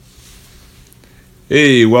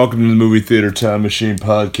Hey, welcome to the Movie Theater Time Machine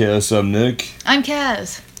Podcast. I'm Nick. I'm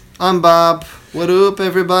Kaz. I'm Bob. What up,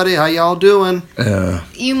 everybody? How y'all doing?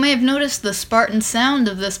 You may have noticed the Spartan sound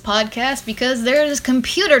of this podcast because there's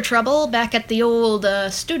computer trouble back at the old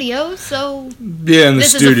studio, so Yeah, in the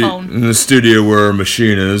this is a studio, phone. in the studio where our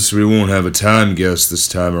machine is. We won't have a time guest this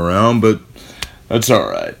time around, but that's all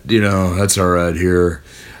right. That's all right here.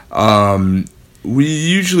 We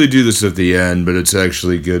usually do this at the end, but it's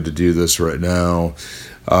actually good to do this right now.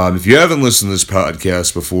 If you haven't listened to this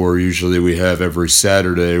podcast before, usually we have every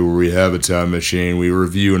Saturday where we have a time machine. We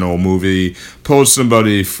review an old movie, pull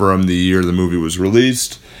somebody from the year the movie was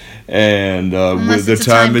released, and with the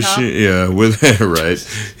time machine, with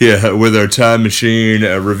our time machine,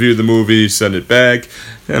 review the movie, send it back.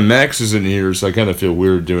 And Max isn't here, so I kind of feel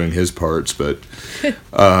weird doing his parts, but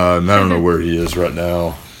I don't know where he is right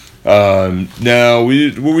now. Now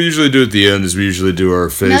what we usually do at the end is we usually do our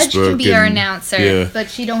Facebook. Nudge can be our announcer, but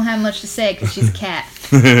she don't have much to say because she's a cat.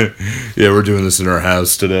 Yeah, we're doing this in our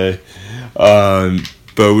house today.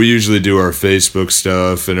 But we usually do our Facebook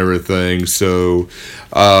stuff and everything. So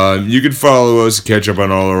you can follow us, catch up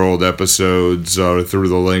on all our old episodes through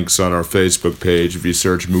the links on our Facebook page. If you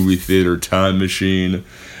search Movie Theater Time Machine,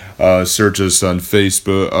 search us on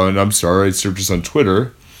Facebook. Search us on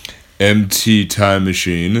Twitter. MT Time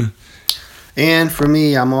Machine. And for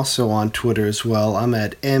me, I'm also on Twitter as well. I'm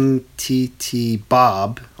at MTT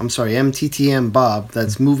Bob. MTTM Bob.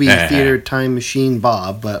 That's Movie Theater Time Machine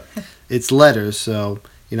Bob, but it's letters, so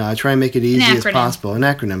I try and make it easy as possible. An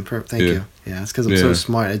acronym. Thank you. Yeah, it's because I'm so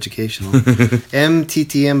smart, educational.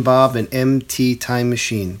 MTTM Bob and MT Time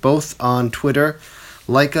Machine, both on Twitter.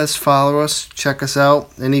 Like us, follow us, check us out.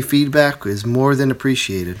 Any feedback is more than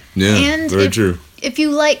appreciated. Yeah, and very true. If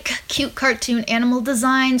you like cute cartoon animal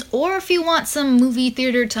designs, or if you want some Movie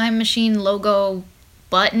Theater Time Machine logo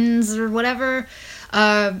buttons or whatever,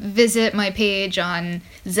 visit my page on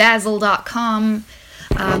Zazzle.com.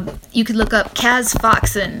 You could look up Kaz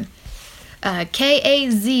Foxen,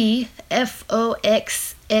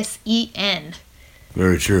 KAZFOXSEN.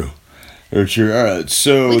 Very true. Very true. All right,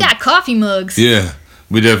 so we got coffee mugs. Yeah.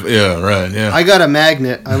 Yeah. I got a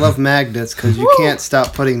magnet. I love magnets because you can't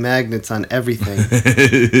stop putting magnets on everything.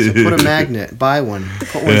 So put a magnet. Buy one.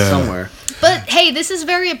 Put one somewhere. But hey, this is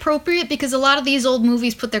very appropriate because a lot of these old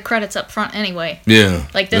movies put their credits up front anyway. Yeah.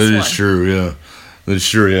 Like this one. That is true, yeah. That's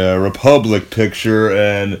true, yeah. Republic picture,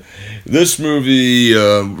 and this movie,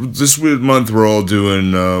 this month we're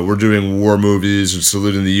doing war movies and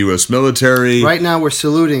saluting the U.S. military. Right now we're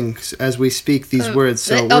saluting as we speak these words,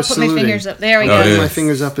 so we're saluting. I'll put my fingers up. There we go. I'm putting my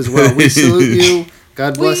fingers up as well. We salute you.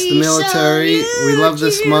 God bless the military. We love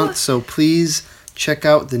this month, so please check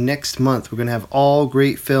out the next month. We're going to have all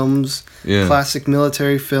great films, classic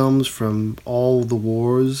military films from all the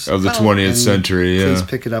wars of the 20th century. Please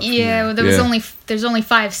pick it up. Yeah, there's only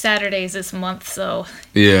 5 Saturdays this month, so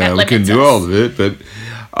yeah, we can do all of it. But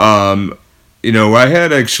I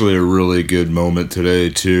had actually a really good moment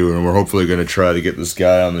today too, and we're hopefully going to try to get this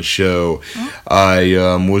guy on the show. We're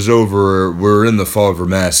in the Fall River,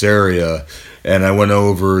 Mass area. And I went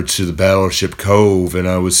over to the Battleship Cove, and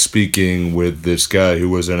I was speaking with this guy who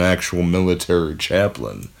was an actual military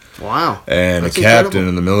chaplain. Wow. And that's a captain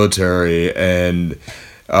in the military. And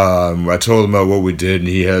I told him about what we did, and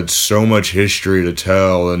he had so much history to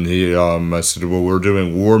tell. And I said, well, we're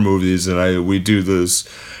doing war movies, and we do this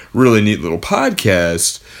really neat little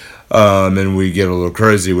podcast. And we get a little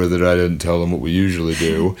crazy with it. I didn't tell him what we usually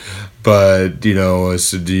do. But, I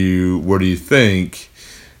said, what do you think?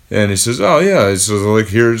 And he says, oh, yeah. He says, like,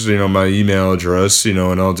 here's, my email address, and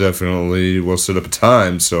we'll set up a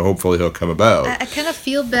time, so hopefully he'll come about. I kind of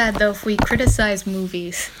feel bad, though, if we criticize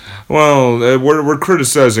movies. Well, we're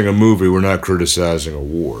criticizing a movie. We're not criticizing a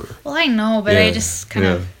war. Well, I know, but I just kind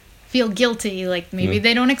of feel guilty. Like, maybe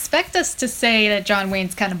they don't expect us to say that John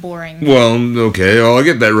Wayne's kind of boring. Well, okay. I'll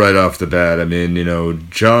get that right off the bat. I mean,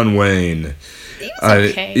 John Wayne. He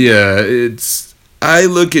was okay. I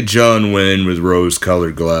look at John Wayne with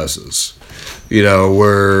rose-colored glasses,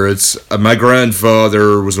 where it's my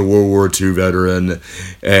grandfather was a World War II veteran,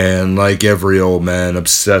 and like every old man,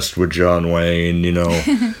 obsessed with John Wayne.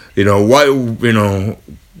 Why?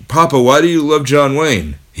 Papa, why do you love John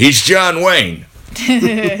Wayne? He's John Wayne.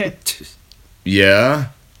 Yeah.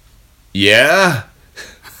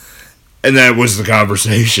 And that was the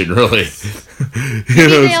conversation, really. Maybe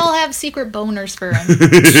they all have secret boners for him.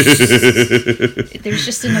 There's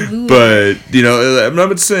just an allure. But, I'm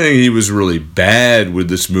not saying he was really bad with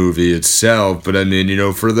this movie itself, but I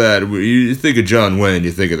mean, for that, you think of John Wayne,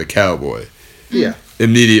 you think of the cowboy. Yeah.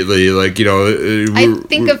 immediately, like, you know, I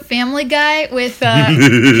think of Family Guy with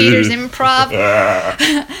Peter's improv.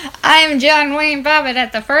 I'm John Wayne Bobbitt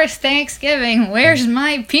at the first Thanksgiving. Where's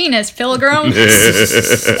my penis, Pilgrim?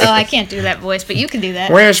 Oh, I can't do that voice, but you can do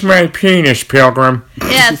that. Where's my penis, Pilgrim?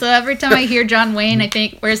 Yeah, so every time I hear John Wayne, I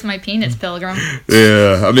think, where's my penis, Pilgrim?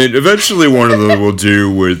 Yeah, I mean, eventually one of them will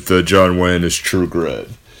do with John Wayne is True Grit,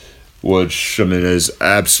 which, I mean, is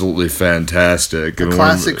absolutely fantastic. A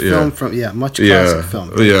classic film from, much classic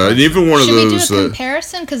film. Yeah, and even one of Should those... we do a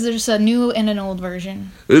comparison? Because there's a new and an old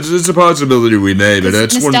version. It's a possibility we may, but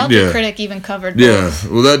that's one... Nostalgia Critic even covered both.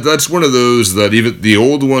 Yeah, well, that's one of those that even the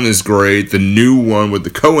old one is great. The new one with the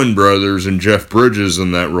Coen brothers and Jeff Bridges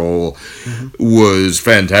in that role was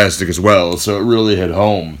fantastic as well, so it really hit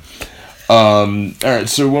home. All right,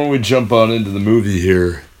 so why don't we jump on into the movie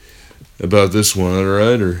here? About this one, all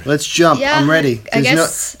right? Or let's jump. Yeah, I'm ready. I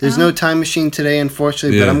guess, There's no time machine today,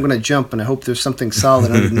 unfortunately, but I'm going to jump, and I hope there's something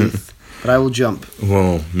solid underneath. But I will jump.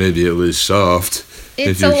 Well, maybe at least soft.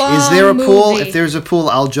 It's a long Is there a pool? movie. If there's a pool,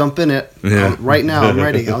 I'll jump in it. Yeah. Right now, I'm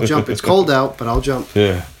ready. I'll jump. It's cold out, but I'll jump.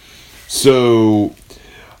 Yeah. So,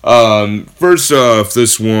 first off,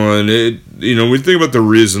 this one, we think about the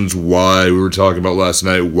reasons why we were talking about last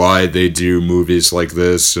night, why they do movies like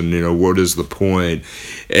this, and, what is the point?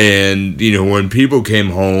 And, when people came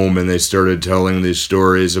home and they started telling these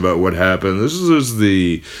stories about what happened, this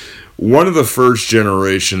is one of the first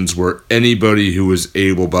generations where anybody who was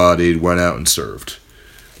able-bodied went out and served.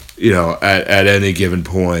 At any given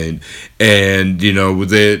point. And, we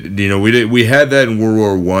had that in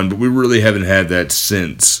World War I, but we really haven't had that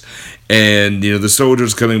since. And, the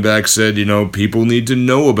soldiers coming back said, people need to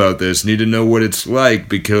know about this, need to know what it's like,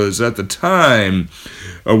 because at the time,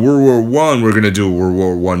 World War I, we're going to do a World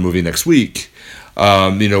War I movie next week,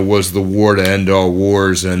 was the war to end all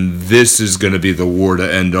wars, and this is going to be the war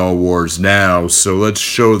to end all wars now, so let's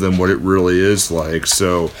show them what it really is like.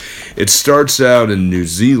 So it starts out in New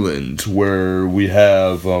Zealand, where we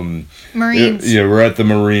have Marines. We're at the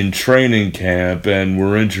Marine training camp, and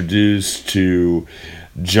we're introduced to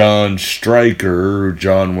John Stryker,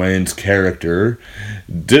 John Wayne's character,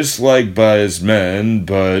 disliked by his men,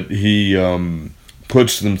 but he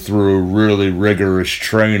puts them through really rigorous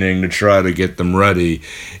training to try to get them ready.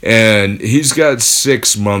 And he's got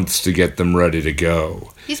 6 months to get them ready to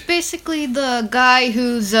go. He's basically the guy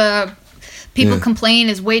who's people complain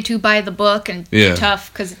is way too by the book and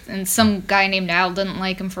tough, and some guy named Al didn't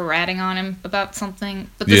like him for ratting on him about something.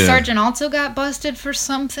 But the sergeant also got busted for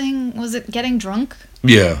something. Was it getting drunk?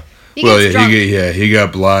 Yeah. Drunk. He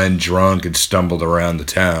got blind, drunk, and stumbled around the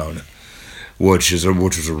town, which was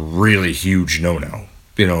a really huge no-no,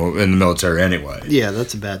 in the military anyway. Yeah,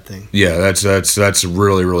 that's a bad thing. Yeah, that's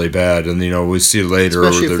really, really bad. And, we see later...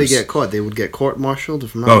 Especially if they get caught. They would get court-martialed,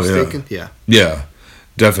 if I'm not mistaken. Yeah. Yeah,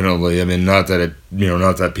 definitely. I mean, not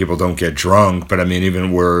that people don't get drunk, but, I mean,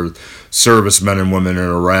 even where servicemen and women in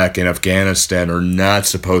Iraq and Afghanistan are not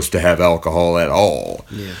supposed to have alcohol at all.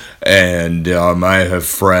 Yeah. And I have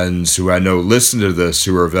friends who I know listen to this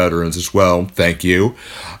who are veterans as well. Thank you.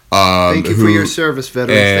 Thank you for your service,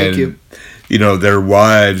 veterans. Thank you. Their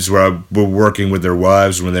wives, were working with their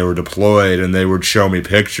wives when they were deployed, and they would show me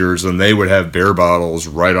pictures, and they would have beer bottles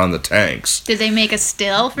right on the tanks. Did they make a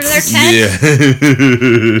still for their tent?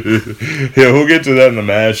 Yeah, we'll get to that in the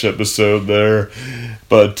MASH episode there.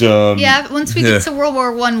 But once we get to World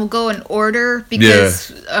War I, we'll go in order,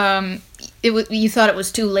 because you thought it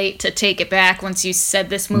was too late to take it back once you said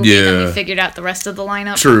this movie, and then we figured out the rest of the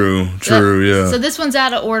lineup. True, yeah. So this one's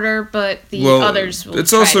out of order, but the others will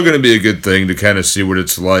it's also going to be a good thing to kind of see what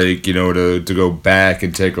it's like, to go back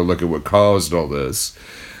and take a look at what caused all this,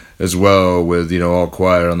 as well, with, All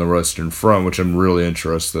Quiet on the Western Front, which I'm really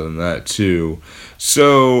interested in that, too.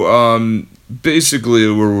 So, basically,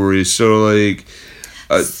 where were we? So,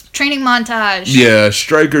 training montage. Yeah,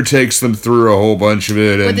 Stryker takes them through a whole bunch of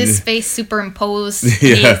it. With his face superimposed.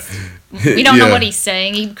 Yeah. We don't know what he's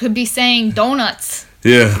saying. He could be saying donuts.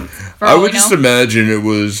 Yeah. I would just imagine it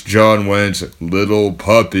was John Wayne's little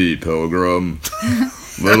puppy, Pilgrim.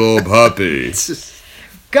 Little puppy.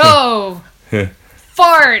 Go.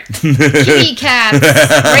 Fart. Kitty cats.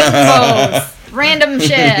 Rainbows. Random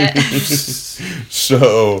shit.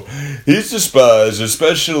 So, he's despised,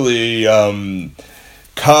 especially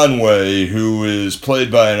Conway, who is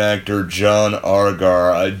played by an actor, John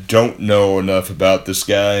Argar. I don't know enough about this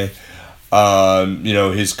guy.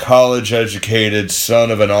 He's college-educated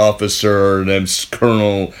son of an officer named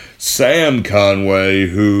Colonel Sam Conway,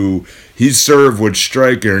 who he served with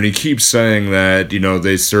Stryker, and he keeps saying that,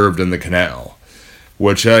 they served in the canal,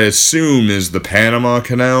 which I assume is the Panama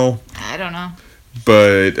Canal. I don't know.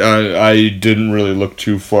 but I didn't really look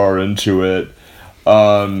too far into it.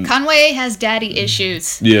 Conway has daddy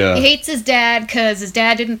issues. Yeah. He hates his dad because his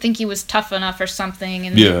dad didn't think he was tough enough or something.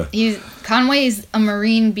 And Yeah. Conway's a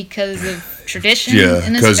Marine because of tradition Yeah,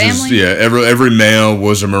 in his because family. every male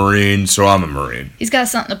was a Marine, so I'm a Marine. He's got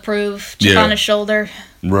something to prove. Chip Yeah. on his shoulder.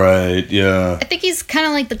 Right, yeah. I think he's kind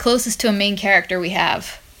of like the closest to a main character we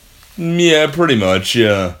have. Yeah, pretty much,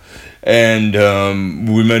 yeah. And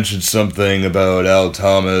we mentioned something about Al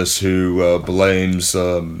Thomas, who blames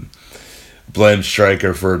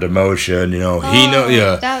Stryker for a demotion.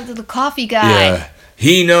 That was the coffee guy. Yeah.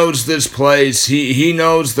 He knows this place. He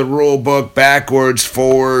knows the rule book backwards,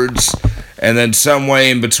 forwards, and then some way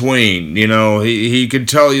in between. He could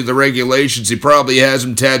tell you the regulations. He probably has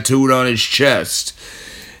them tattooed on his chest.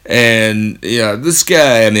 And yeah, this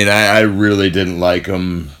guy, I really didn't like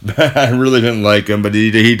him. I really didn't like him, but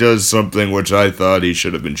he does something which I thought he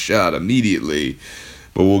should have been shot immediately.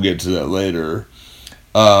 But we'll get to that later.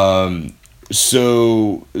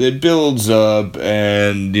 So it builds up,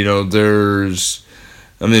 and there's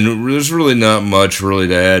really not much really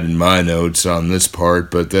to add in my notes on this part.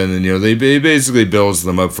 But then they basically builds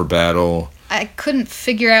them up for battle. I couldn't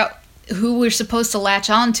figure out who we're supposed to latch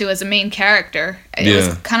on to as a main character. It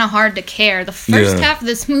was kind of hard to care. The first half of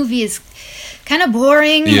this movie is kind of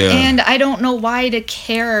boring, and I don't know why to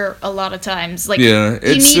care a lot of times. Like, you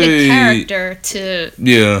need a character to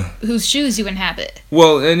whose shoes you inhabit.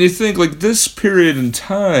 Well, and you think, like, this period in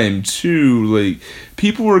time, too, like,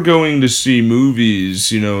 people were going to see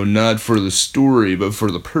movies, not for the story, but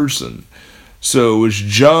for the person. So it was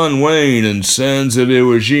John Wayne and Sands of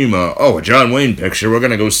Iwo Jima. Oh, a John Wayne picture. We're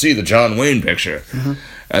going to go see the John Wayne picture. Mm-hmm.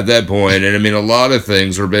 At that point. And a lot of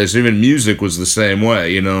things were based, even music was the same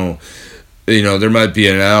way, there might be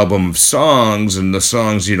an album of songs and the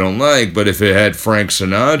songs you don't like, but if it had Frank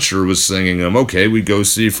Sinatra was singing them, okay, we'd go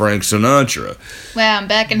see Frank Sinatra. Wow,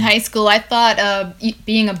 back in high school, I thought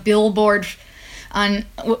being a billboard on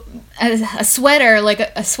a sweater, like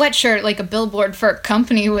a sweatshirt, like a billboard for a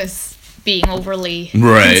company was being overly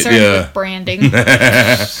concerned with branding.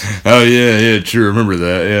 Oh, yeah, true. Remember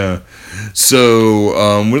that, yeah.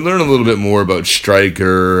 So, we learn a little bit more about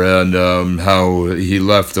Stryker and how he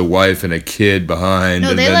left a wife and a kid behind.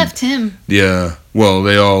 No, they left him. Yeah. Well,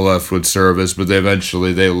 they all left with service, but they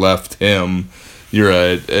left him. You're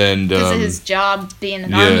right. And because of his job being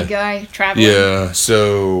an army guy, traveling. Yeah,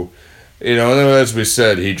 so, as we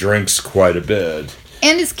said, he drinks quite a bit.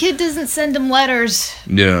 And his kid doesn't send him letters.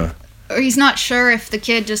 Yeah. Or he's not sure if the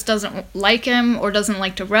kid just doesn't like him or doesn't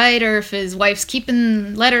like to write, or if his wife's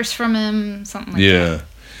keeping letters from him, something like that.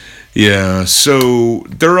 Yeah, so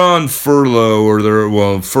they're on furlough or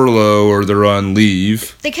they're on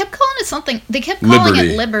leave. They kept calling it something. They kept calling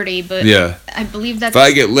it Liberty, but I believe that's... If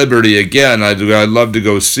I get Liberty again, I'd love to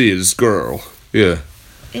go see this girl. Yeah.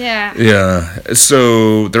 Yeah. Yeah,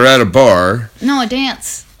 so they're at a bar. No, a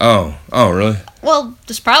dance. Oh, really? Well,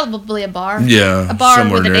 there's probably a bar. Yeah, a bar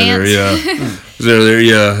with a dance. There,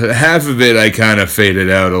 yeah. Half of it I kind of faded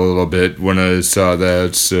out a little bit when I saw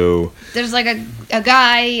that. So there's like a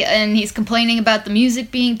guy, and he's complaining about the music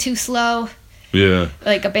being too slow. Yeah.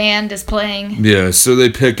 Like a band is playing. Yeah, so they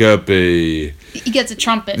pick up He gets a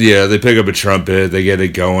trumpet. Yeah, they pick up a trumpet. They get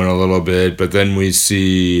it going a little bit, but then we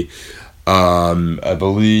see, I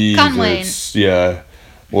believe Conway.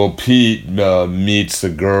 Well, Pete meets the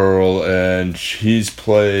girl, and she's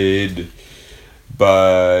played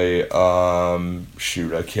by, I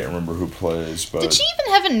can't remember who plays, but... Did she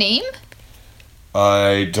even have a name?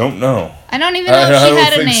 I don't know. I don't even know if she had a name. I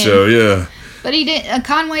don't think so, yeah. But he did.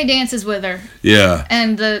 Conway dances with her. Yeah.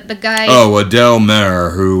 And the guy... Oh, Adele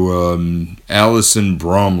Mayer, who, Alison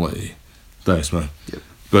Bromley. Thanks, man. Yep.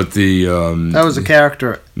 But that was a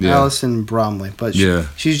character, Alison Bromley, but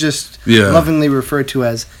she's just lovingly referred to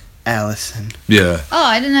as Allison. Yeah. Oh,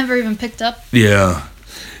 I never even picked up. Yeah.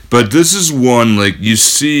 But this is one, like, you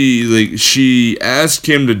see, like, she asked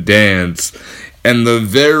him to dance, and the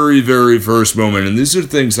very, very first moment, and these are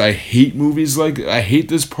things I hate movies like, I hate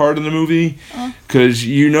this part of the movie, because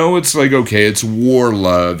it's like, okay, it's war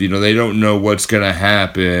love, they don't know what's going to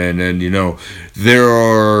happen, and, there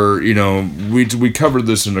are, we covered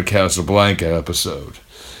this in the Casablanca episode,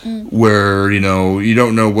 where, you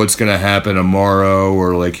don't know what's going to happen tomorrow,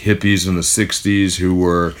 or like hippies in the 60s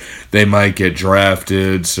they might get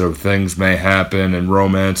drafted, so things may happen, and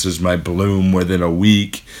romances might bloom within a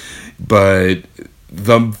week. But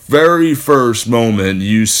the very first moment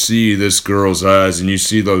you see this girl's eyes and you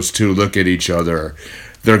see those two look at each other,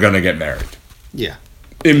 they're going to get married. Yeah.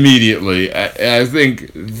 immediately. I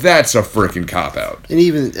think that's a freaking cop-out. And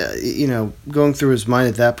even, going through his mind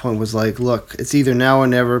at that point was like, look, it's either now or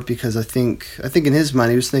never, because I think in his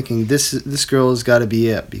mind he was thinking, this girl has got to be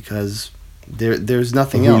it, because there's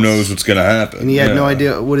nothing else. Who knows what's going to happen? And he had no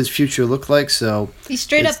idea what his future looked like, so... He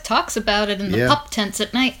straight up talks about it in the pup tents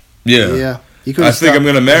at night. Yeah. Yeah. I think I'm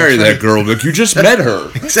going to marry that girl, but you just met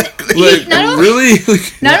her. Exactly. Like, really?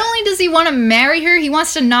 Not only does he want to marry her, he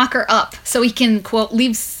wants to knock her up so he can, quote,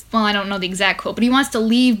 leave... Well, I don't know the exact quote, but he wants to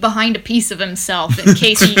leave behind a piece of himself in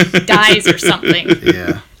case he dies or something.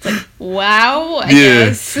 Yeah. It's like, wow, I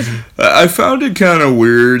guess. I found it kind of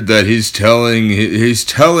weird that he's telling his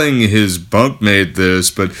bunkmate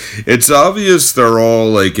this, but it's obvious they're all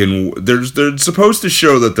like they're supposed to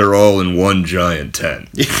show that they're all in one giant tent.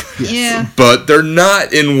 Yeah. But they're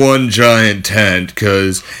not in one giant tent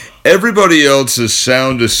because everybody else is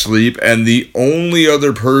sound asleep, and the only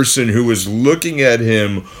other person who is looking at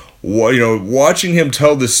him, watching him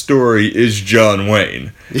tell the story is John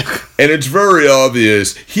Wayne. And it's very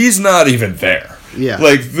obvious he's not even there. Yeah.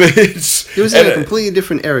 Like, it's... It was in a completely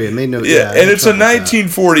different area. Made no... Yeah, and it's a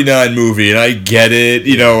 1949 movie, and I get it,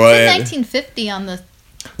 It was 1950 on the...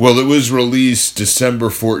 Well, it was released December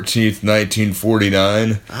 14th,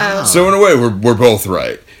 1949. Oh. So, in a way, we're both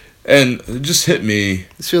right. And it just hit me...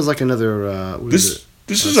 This feels like another... This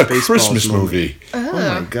is a Christmas movie. Oh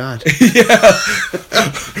my god. Yeah.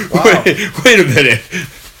 Wow. Wait a minute.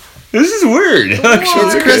 This is weird. Actually,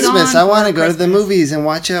 It's Christmas. I want to go to the movies and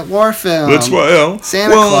watch a war film. That's why.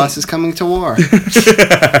 Santa Claus is coming to war.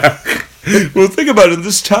 Well, think about it.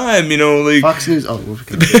 This time, like Fox News. Oh,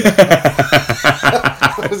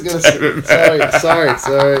 I was gonna say.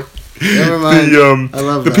 Sorry. Never mind. I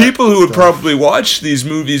love the that people who would stuff. probably watch these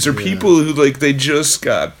movies are people who they just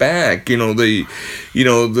got back. The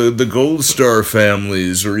Gold Star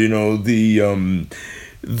families, or the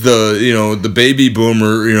baby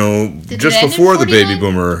boomer. Just before the baby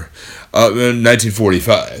boomer, in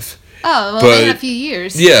 1945. Oh, well, in a few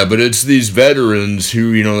years. Yeah, but it's these veterans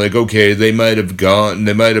who, okay, they might have gone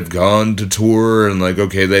to tour, and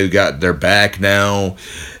okay, they're back now,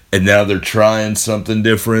 and now they're trying something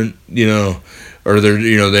different, or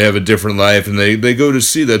they have a different life, and they go to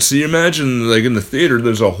see that. So you imagine, in the theater,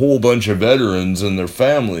 there's a whole bunch of veterans and their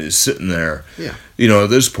families sitting there. Yeah. At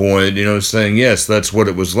this point, saying, yes, that's what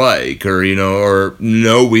it was like, or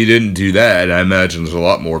no, we didn't do that. I imagine there's a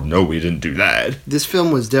lot more of, no, we didn't do that. This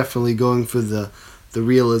film was definitely going for the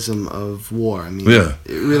realism of war. I mean, Yeah.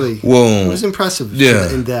 it really Well, it was impressive yeah.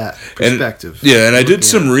 in that perspective. And I did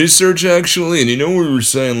some research, actually, and we were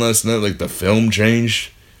saying last night, the film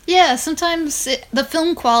changed. Yeah, sometimes the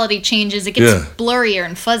film quality changes. It gets blurrier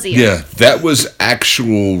and fuzzier. Yeah, that was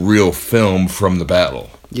actual real film from the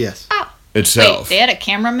battle Yes. itself. Wait, they had a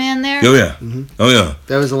cameraman there? Oh, yeah. Mm-hmm. Oh, yeah.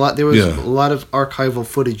 There was a lot of archival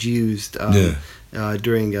footage used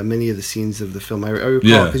during many of the scenes of the film. I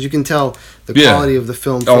recall, because you can tell the quality of the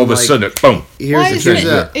film from, all of a sudden, boom. Here's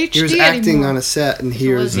HD acting anymore? on a set, and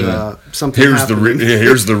here's something Here's happening.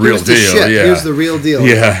 here's the real Here's the deal. shit. Yeah. Here's the real deal.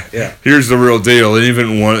 Yeah. Here's the real deal. And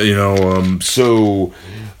even one,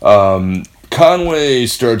 Conway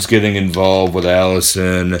starts getting involved with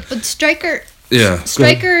Allison. But Stryker... Yeah.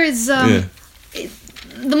 Stryker is... the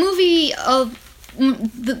movie of...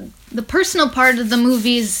 The personal part of the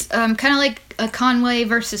movie is kind of like a Conway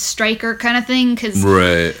versus Stryker kind of thing, because...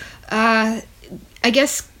 Right. I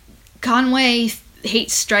guess Conway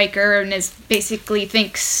hates Stryker and basically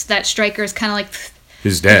thinks that Stryker is kind of like...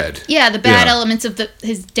 His dad. Yeah, the bad elements of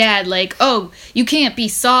his dad, like, oh, you can't be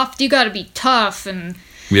soft, you gotta be tough, and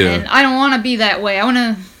I don't want to be that way. I want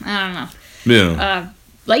to, I don't know. Yeah.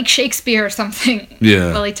 Like Shakespeare or something.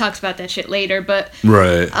 Yeah. Well, he talks about that shit later, but...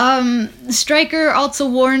 Right. Stryker also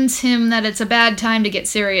warns him that it's a bad time to get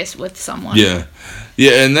serious with someone. Yeah.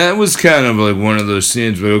 Yeah, and that was kind of like one of those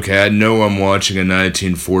scenes where, okay, I know I'm watching a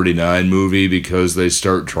 1949 movie because they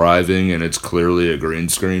start driving and it's clearly a green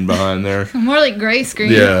screen behind there. More like gray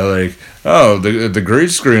screen. Yeah, like, oh, the green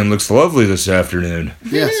screen looks lovely this afternoon.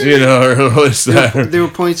 Yes. Or what's that? There were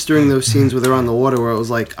points during those scenes where they're on the water where it was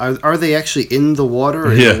like, are they actually in the water?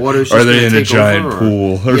 Or yeah. The water's just are they in a take giant over,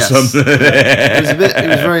 pool or Yes. something? It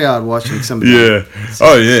was very odd watching some of that. Yeah.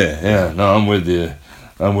 Oh, yeah. No, I'm with you.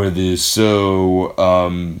 So,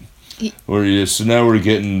 so now we're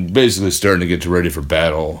basically starting to get ready for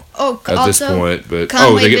battle. Oh, at also, this point, but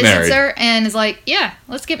Conway they get visits married. her and is like, yeah,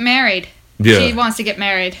 let's get married. Yeah. She wants to get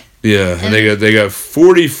married. Yeah, and they got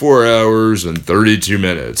 44 hours and 32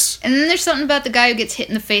 minutes. And then there's something about the guy who gets hit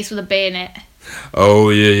in the face with a bayonet.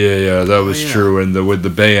 Oh yeah, that was true. And with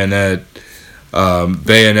the bayonet,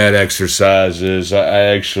 bayonet exercises.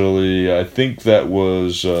 I think that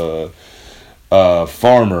was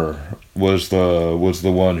Farmer was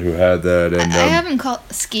the one who had that, and I haven't called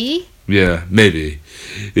ski. yeah, maybe,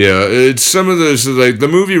 yeah. It's some of those like the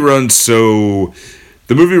movie runs so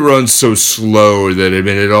slow that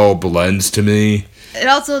it all blends to me. It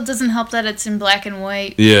also doesn't help that it's in black and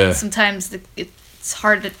white. Yeah. Sometimes it's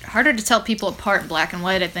harder to tell people apart in black and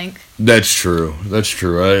white, I think. That's true.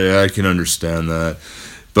 I can understand that.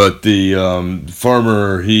 But the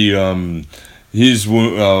farmer, he's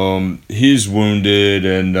wounded,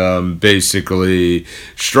 and basically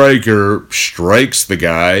Stryker strikes the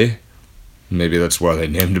guy. Maybe that's why they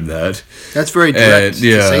named him that. That's very direct to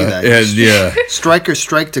say that. And, yeah. Stryker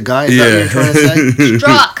striked a guy. Is that what you're trying to say?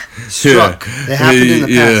 Struck. Struck. It happened in the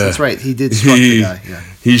past. That's right. He did struck the guy. Yeah.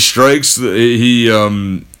 He strikes he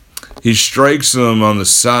strikes them on the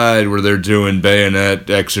side where they're doing bayonet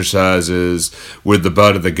exercises with the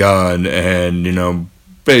butt of the gun, and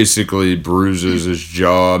basically bruises his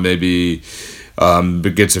jaw, maybe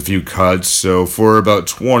but gets a few cuts. So for about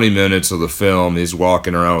 20 minutes of the film, he's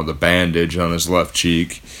walking around with a bandage on his left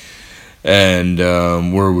cheek. And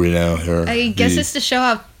where are we now here? I guess it's to show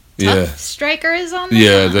how tough Stryker is on that.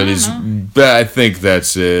 Yeah, that is. I think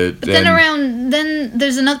that's it. But then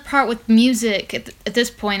there's another part with music at this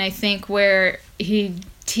point, I think, where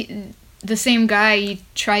the same guy, he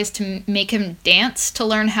tries to make him dance to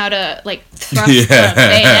learn how to thrust the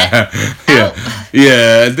bayonet out.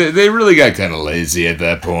 Yeah, they really got kind of lazy at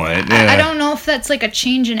that point. Yeah. I don't know if that's a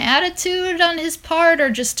change in attitude on his part,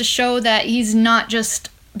 or just to show that he's not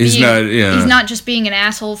just he's not just being an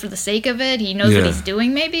asshole for the sake of it. He knows what he's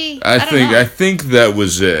doing. Maybe I think that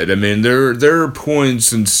was it. I mean, there are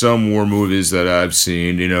points in some war movies that I've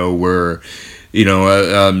seen, where.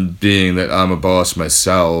 Being that I'm a boss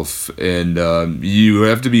myself, and you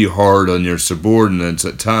have to be hard on your subordinates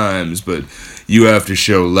at times, but you have to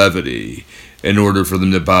show levity in order for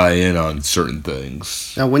them to buy in on certain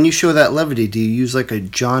things. Now, when you show that levity, do you use a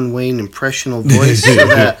John Wayne impressional voice so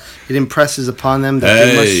that it impresses upon them that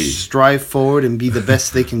they must strive forward and be the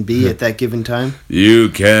best they can be at that given time? You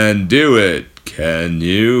can do it, can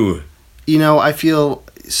you? I feel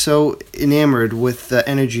so enamored with the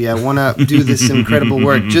energy. I want to do this incredible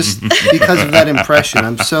work just because of that impression.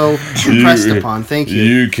 I'm so impressed upon. Thank you.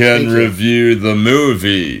 You can review the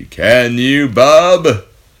movie. Can you, Bob?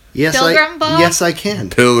 Yes, Bob? Yes, I can.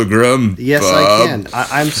 Pilgrim. Yes, Bob. I can.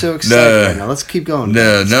 I'm so excited right now. Let's keep going.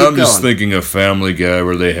 Now I'm just thinking of Family Guy,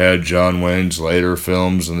 where they had John Wayne's later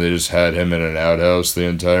films and they just had him in an outhouse the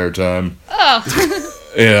entire time. Oh.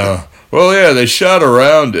 Yeah. Well, yeah, they shot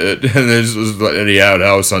around it, and there's the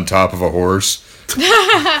outhouse on top of a horse.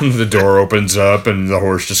 The door opens up, and the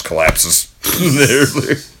horse just collapses.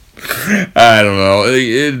 I don't know.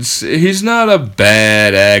 He's not a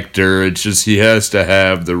bad actor. It's just he has to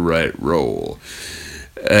have the right role.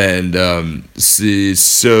 And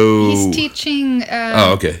he's teaching.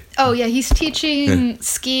 Okay. Oh yeah, he's teaching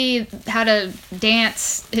Ski how to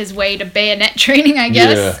dance his way to bayonet training, I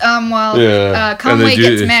guess. Yeah. While Conway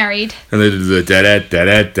gets married. And they do the da da da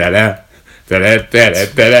da da da. Okay,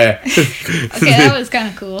 that was kind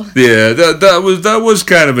of cool. Yeah, that was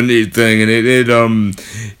kind of a neat thing, and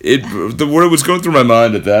what was going through my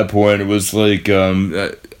mind at that point, it was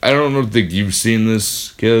I don't think you've seen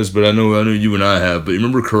this, Kez, but I know you and I have. But you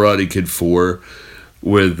remember Karate Kid 4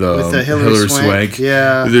 with Hilary Swank?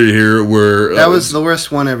 Yeah, that was the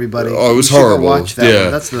worst one. Everybody, it was horrible. Watch that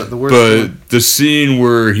one. That's the worst. But one. The scene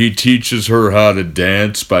where he teaches her how to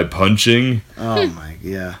dance by punching. Oh my,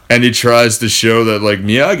 yeah. And he tries to show that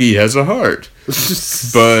Miyagi has a heart.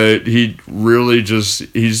 But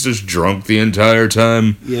he's just drunk the entire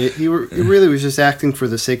time. Yeah, he really was just acting for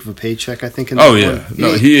the sake of a paycheck, I think. He admitted it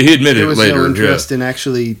later. There was no interest in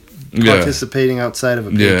actually participating outside of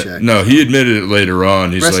a paycheck. Yeah, no, he admitted it later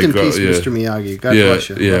on. He's Rest in peace, Mr. Miyagi. God bless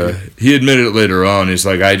you. Yeah, he admitted it later on. He's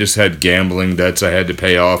like, I just had gambling debts I had to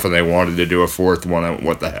pay off, and they wanted to do a fourth one.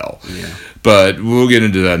 What the hell? Yeah. But we'll get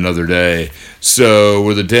into that another day. So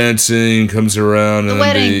where the dancing comes around, the and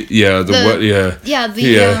wedding, and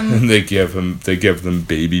they give them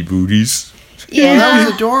baby booties. Yeah, that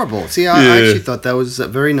was adorable. See, I actually thought that was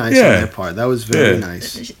very nice on their part. That was very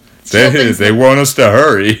nice. They want us to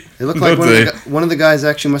hurry. It looked like one of the guys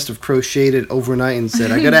actually must have crocheted it overnight and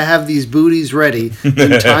said, I gotta have these booties ready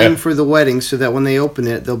in time for the wedding so that when they open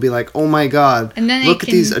it, they'll be like, oh my god, and then look at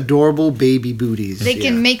these adorable baby booties. They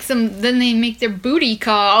can make then they make their booty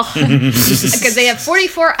call. Because they have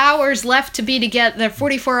 44 hours left to be together, their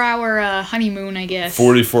 44-hour honeymoon, I guess.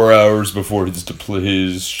 44 hours before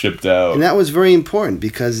he's shipped out. And that was very important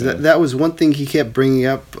because that was one thing he kept bringing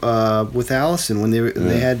up with Allison when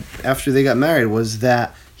they had, after they got married, was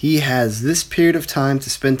that he has this period of time to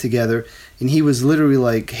spend together, and he was literally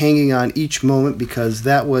like hanging on each moment because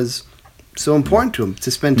that was so important to him, to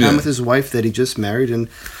spend time with his wife that he just married and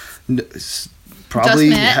probably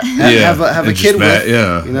have a kid with.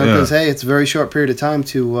 Because hey, it's a very short period of time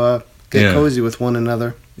to get cozy with one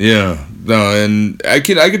another. Yeah, no, and I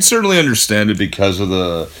could certainly understand it because of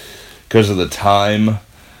the time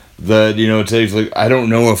that it takes. Like, I don't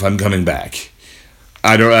know if I'm coming back.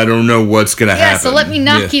 I don't know what's gonna happen. Yeah, so let me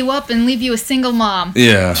knock you up and leave you a single mom.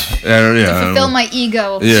 Yeah, to fulfill my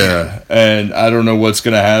ego. Yeah, and I don't know what's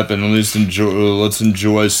gonna happen. At least let's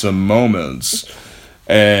enjoy some moments.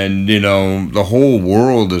 And the whole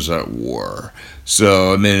world is at war.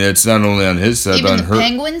 So I mean, it's not only on his side, but on her.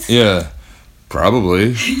 Penguins. Yeah,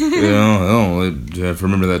 probably. I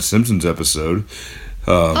remember that Simpsons episode.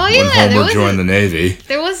 When Homer joined the Navy.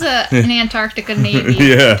 There was an Antarctica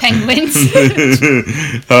Navy. Penguins.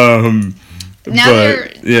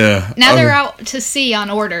 Now they're out to sea on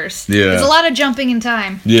orders. Yeah. There's a lot of jumping in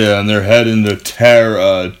time. Yeah, and they're heading to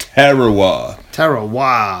Tarawa.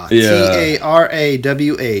 Tarawa. Yeah.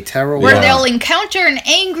 Tarawa. Tarawa. Where they'll encounter an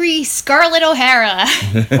angry Scarlett O'Hara.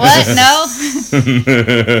 What? No?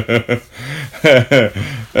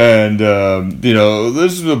 And,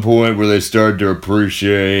 this is the point where they start to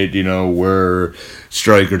appreciate, where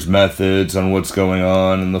Stryker's methods on what's going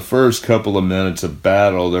on. In the first couple of minutes of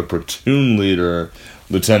battle, their platoon leader,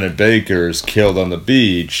 Lieutenant Baker, is killed on the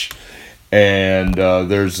beach. And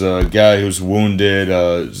there's a guy who's wounded,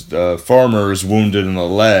 farmer is wounded in the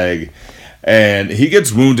leg. And he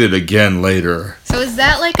gets wounded again later. So is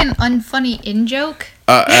that like an unfunny in-joke?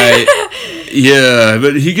 Yeah,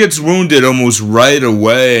 but he gets wounded almost right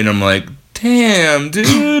away, and I'm like, damn,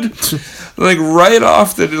 dude. Like, right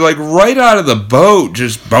out of the boat,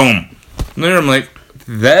 just boom. And then I'm like,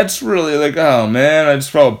 that's really like, oh, man, I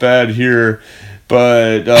just felt bad here.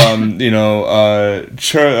 But,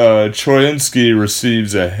 Troinsky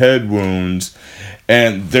receives a head wound,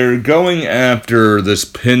 and they're going after this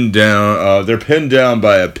pinned down, they're pinned down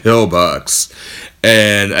by a pillbox.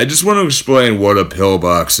 And I just want to explain what a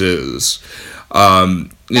pillbox is.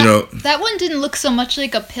 That one didn't look so much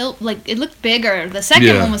like a pill, like it looked bigger. The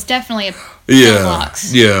second one was definitely a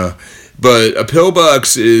pillbox. Yeah. But a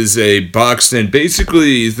pillbox is a box stand.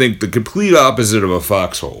 Basically, you think the complete opposite of a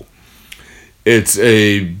foxhole. It's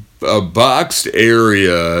a boxed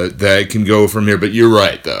area that can go from here. But you're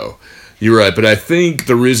right, though. You're right. But I think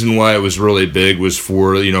the reason why it was really big was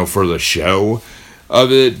for the show of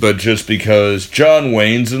it, but just because John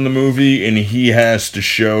Wayne's in the movie and he has to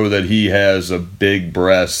show that he has a big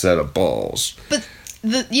brass set of balls. But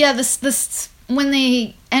this when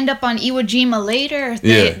they end up on Iwo Jima later,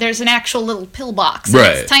 there's an actual little pillbox.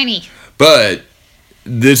 Right. It's tiny. But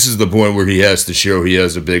this is the point where he has to show he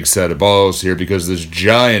has a big set of balls here because this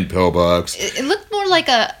giant pillbox. It looked more like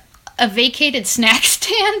a vacated snack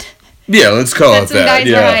stand. Yeah, let's call it that.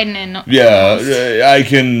 Guys are hiding in. Yeah, I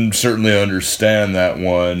can certainly understand that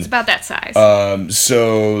one. It's about that size.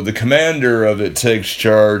 So the commander of it takes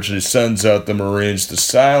charge and sends out the Marines to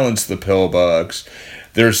silence the pillbox.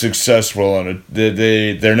 They're successful on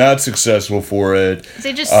it. They're not successful for it.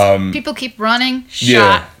 They just people keep running,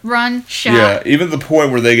 run, shot. Yeah, even the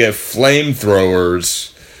point where they get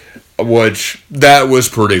flamethrowers, which that was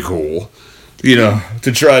pretty cool.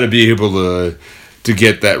 To try to be able to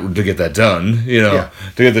get that done, to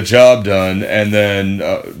get the job done, and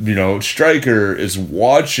then Stryker is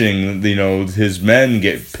watching his men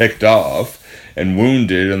get picked off and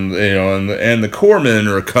wounded, and and the corpsmen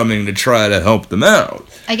are coming to try to help them out.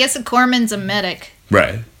 I guess a corpsman's a medic,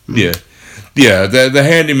 right? Yeah. The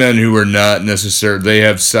handymen who are not necessarily, they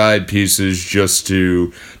have side pieces just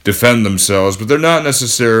to defend themselves, but they're not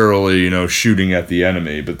necessarily shooting at the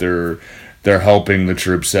enemy, but they're helping the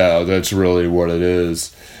troops out. That's really what it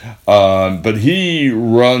is. But he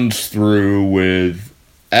runs through with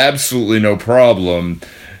absolutely no problem,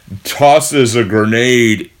 tosses a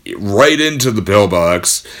grenade right into the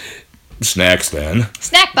pillbox. Snack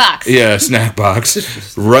box. Yeah, snack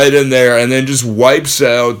box. Right in there, and then just wipes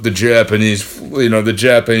out the Japanese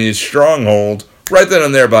stronghold right then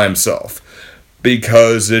and there by himself.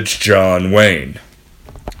 Because it's John Wayne.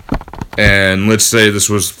 and let's say this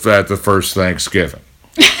was at the first Thanksgiving.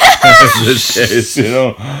 In this case,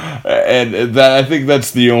 and that, I think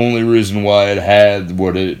that's the only reason why it had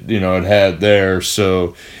what it had there.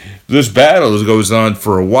 So this battle goes on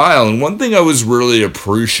for a while, and one thing I was really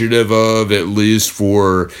appreciative of, at least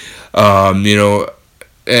for, and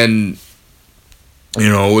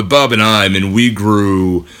with Bob and I mean, we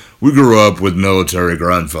grew up with military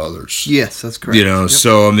grandfathers. Yes, that's correct. Yep.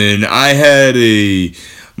 So I mean,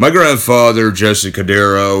 my grandfather, Jesse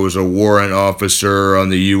Cadero, was a warrant officer on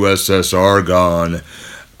the USS Argonne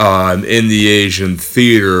in the Asian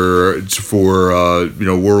theater for,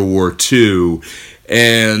 World War II.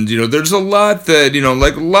 And, there's a lot that,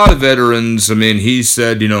 like a lot of veterans, I mean, he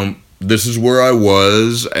said, this is where I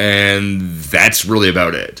was, and that's really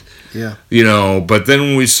about it. Yeah. But then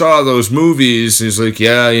when we saw those movies, he's like,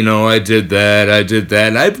 yeah, I did that.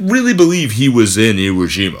 And I really believe he was in Iwo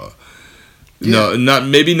Jima. Yeah. No,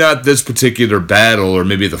 maybe not this particular battle, or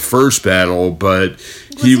maybe the first battle, but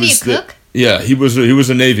he was a cook? Yeah, he was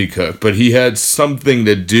a Navy cook, but he had something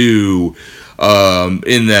to do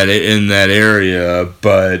in that area.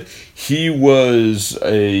 But he was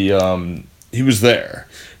he was there,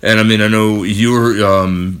 and I mean, I know you were,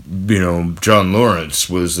 John Lawrence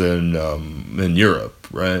was in Europe,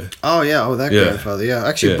 right? Oh yeah, that grandfather. Yeah,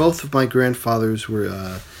 actually, both of my grandfathers were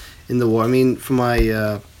in the war. I mean, for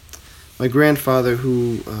my grandfather,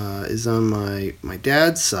 who is on my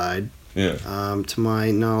dad's side, to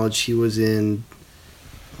my knowledge, he was in,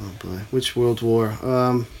 which World War?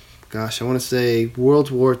 I want to say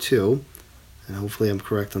World War II, and hopefully I'm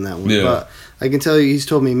correct on that one. Yeah. But I can tell you, he's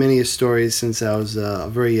told me many stories since I was a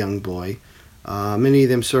very young boy. Many of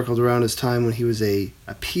them circled around his time when he was a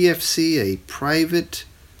PFC, a private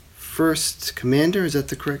first commander. Is that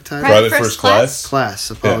the correct title? Private first class? Class,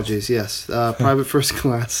 apologies, yes. Private first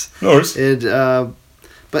class. No worries. And,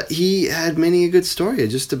 but he had many a good story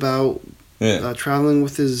just about traveling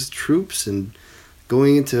with his troops and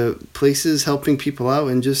going into places, helping people out,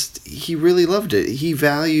 and just, he really loved it. He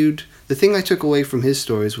valued, the thing I took away from his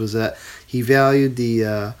stories was that he valued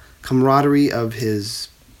the camaraderie of his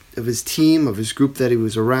team, of his group that he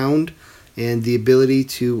was around, and the ability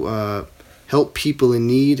to help people in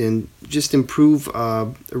need and just improve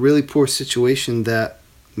a really poor situation that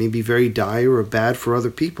may be very dire or bad for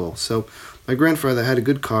other people. So my grandfather had a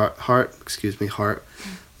good heart.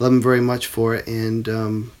 Love him very much for it, and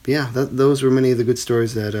those were many of the good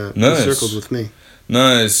stories that circled with me.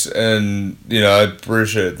 Nice, and I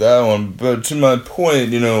appreciate that one. But to my point,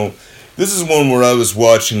 this is one where I was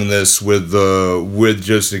watching this with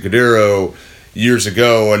Jesse Cadero years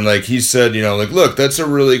ago, and like he said, look, that's a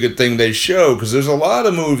really good thing they show, because there's a lot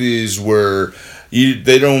of movies where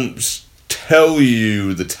they don't tell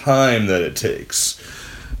you the time that it takes.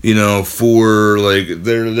 For like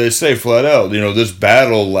they say flat out, this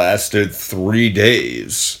battle lasted 3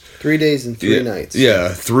 days. 3 days and 3 nights.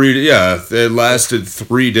 Yeah, it lasted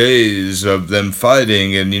 3 days of them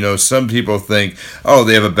fighting, and some people think, oh,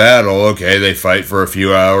 they have a battle, okay, they fight for a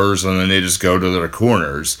few hours and then they just go to their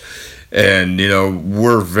corners. And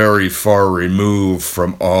we're very far removed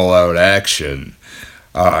from all out action.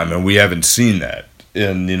 And we haven't seen that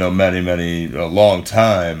in many a long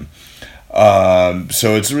time.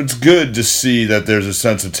 So it's good to see that there's a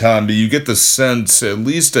sense of time, but you get the sense, at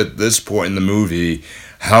least at this point in the movie,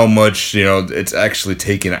 how much it's actually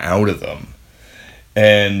taken out of them.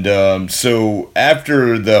 And so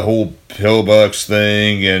after the whole pillbox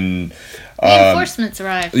thing and reinforcements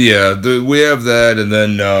arrive. Yeah, we have that, and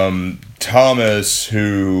then Thomas,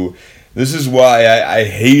 who, this is why I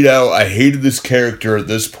hated this character at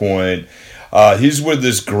this point. He's with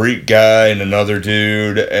this Greek guy and another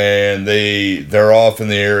dude, and they're off in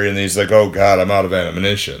the area, and he's like, "Oh God, I'm out of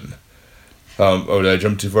ammunition." Did I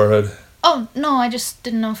jump too far ahead? Oh no, I just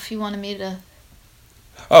didn't know if you wanted me to.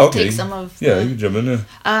 Oh, okay. Take some of. Yeah, you can jump in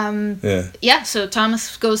there. Yeah. So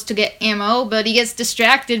Thomas goes to get ammo, but he gets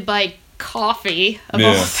distracted by coffee of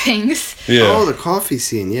all things. Yeah. Oh, the coffee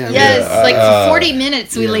scene. Yeah. Yes, like for 40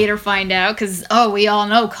 minutes we later find out, because we all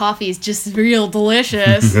know coffee is just real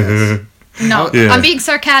delicious. No, I'm being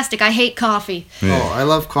sarcastic. I hate coffee. Yeah. Oh, I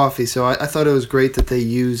love coffee, so I thought it was great that they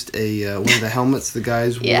used one of the helmets the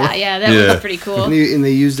guys wore. Yeah, that was pretty cool. And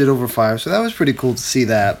they used it over fire, so that was pretty cool to see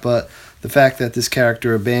that. But the fact that this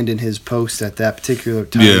character abandoned his post at that particular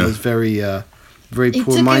time was very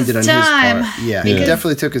poor-minded on his part. Yeah, he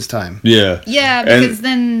definitely took his time. Yeah. Yeah, because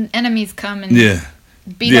then enemies come and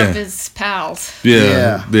beat up his pals.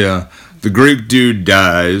 Yeah. The Greek dude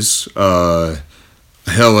dies,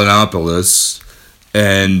 Helenopolis,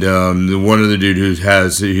 and one of the dude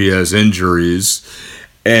he has injuries,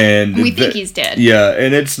 And we think he's dead. Yeah,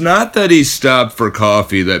 and it's not that he stopped for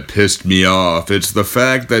coffee that pissed me off. It's the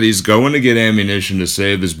fact that he's going to get ammunition to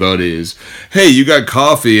save his buddies. Hey, you got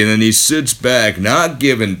coffee, and then he sits back, not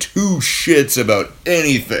giving two shits about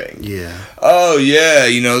anything. Yeah. Oh, yeah,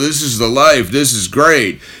 this is the life. This is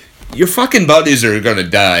great. Your fucking buddies are gonna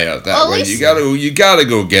die out that way. You gotta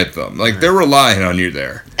go get them. Like, they're relying on you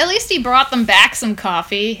there. At least he brought them back some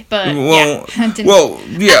coffee, but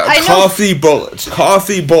coffee bullets.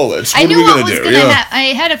 Coffee bullets. I knew what was gonna happen.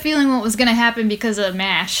 I had a feeling what was gonna happen because of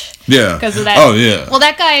MASH. Yeah. Because of that. Oh yeah. Well,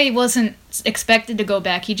 that guy wasn't expected to go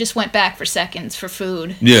back. He just went back for seconds for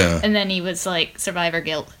food. Yeah. And then he was like survivor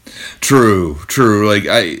guilt. True. Like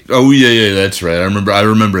yeah, that's right. I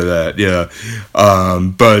remember that. Yeah.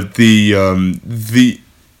 But the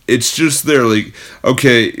it's just there, like,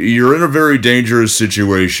 okay, you're in a very dangerous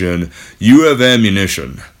situation. You have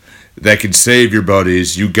ammunition that could save your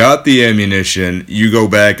buddies. You got the ammunition. You go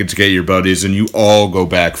back and get your buddies, and you all go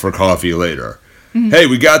back for coffee later. Mm-hmm. Hey,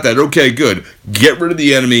 we got that. Okay, good. Get rid of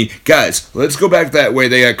the enemy. Guys, let's go back that way.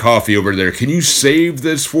 They got coffee over there. Can you save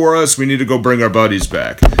this for us? We need to go bring our buddies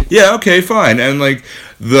back. Yeah, okay, fine. And, like,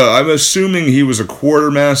 I'm assuming he was a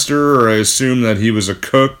quartermaster, or I assume that he was a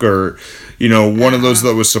cook, or, one of those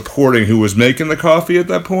that was supporting who was making the coffee at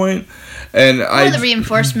that point. And the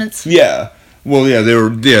reinforcements. Yeah. Well, yeah, they were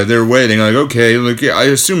waiting. Like, okay, like, yeah, I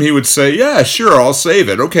assume he would say, yeah, sure, I'll save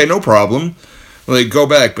it. Okay, no problem. Like, go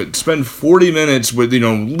back, but spend 40 minutes with,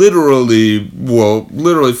 literally,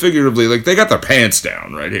 figuratively, like, they got their pants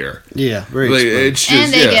down right here. Yeah, very like, it's just,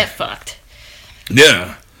 and they get fucked.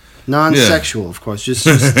 Yeah. Non-sexual, of course, just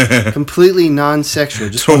completely non-sexual.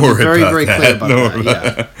 Just Don't worry very, about very that. clear about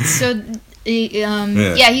that. Yeah. So,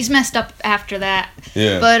 he's messed up after that.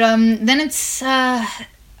 Yeah. But then it's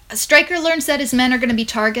Stryker learns that his men are going to be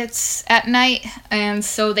targets at night, and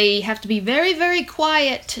so they have to be very, very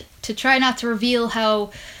quiet to try not to reveal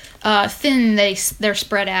how thin they're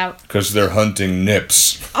spread out. Because they're hunting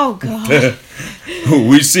nips. Oh, God.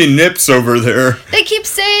 We see nips over there. They keep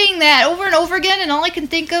saying that over and over again, and all I can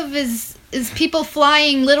think of is people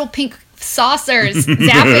flying little pink saucers,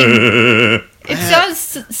 zapping. It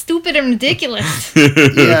sounds stupid and ridiculous.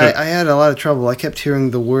 Yeah, I had a lot of trouble. I kept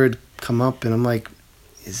hearing the word come up, and I'm like,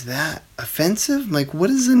 is that offensive? Like,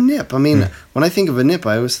 what is a nip? I mean, when I think of a nip,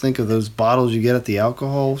 I always think of those bottles you get at the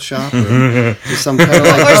alcohol shop. Or some kind of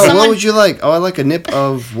like, what would you like? Oh, I like a nip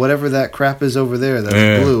of whatever that crap is over there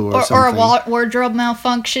that's blue or something. Or a wardrobe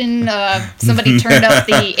malfunction. Somebody turned up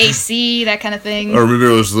the AC, that kind of thing. Or maybe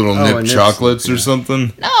those little nip chocolates or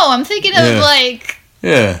something. No, I'm thinking of like...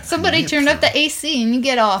 Yeah. Somebody turned up the AC and you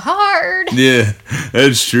get all hard. Yeah,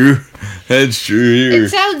 that's true. That's true here. It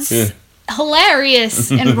sounds... hilarious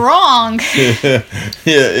and wrong. Yeah,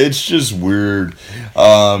 it's just weird.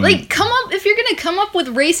 If you're gonna come up with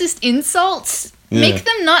racist insults, make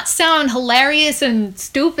them not sound hilarious and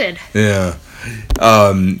stupid. Yeah.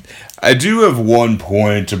 I do have one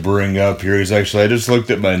point to bring up here. I just looked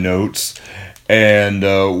at my notes, and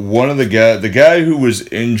the guy who was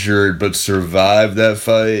injured but survived that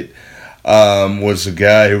fight, was a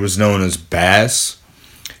guy who was known as Bass.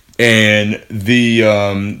 And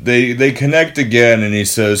they connect again, and he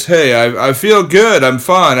says, "Hey, I feel good. I'm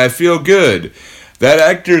fine. I feel good." That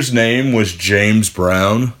actor's name was James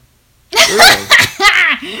Brown.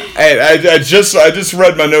 And I just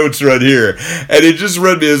read my notes right here, and he just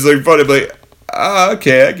read me. It's like funny, like,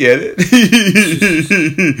 okay, I get it.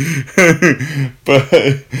 But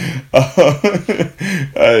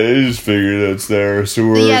I just figured that's there.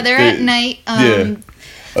 So they're at night.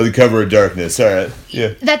 Oh, the cover of darkness. All right.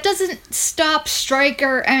 Yeah. That doesn't stop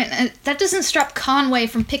Stryker. That doesn't stop Conway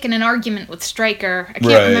from picking an argument with Stryker. I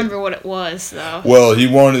can't remember what it was, though. Well, he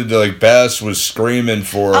wanted to, Bass was screaming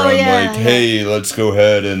for him, hey, let's go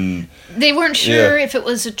ahead and... They weren't sure if it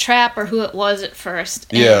was a trap or who it was at first.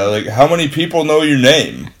 And how many people know your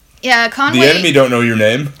name? Yeah, Conway... The enemy don't know your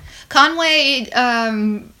name. Conway,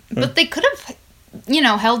 but they could have,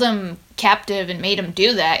 held him captive and made him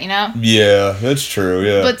do that, Yeah, that's true.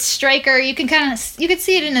 Yeah. But Stryker, you can see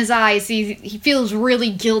it in his eyes. He feels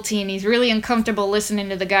really guilty and he's really uncomfortable listening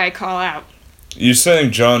to the guy call out. You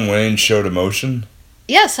saying John Wayne showed emotion?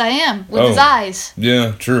 Yes, I am, with his eyes.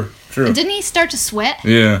 Yeah, true. And didn't he start to sweat?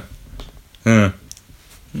 Yeah. He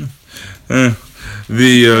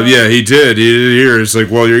did. He did here. It's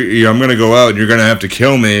like, well, I'm gonna go out and you're gonna have to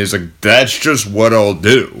kill me. It's like, that's just what I'll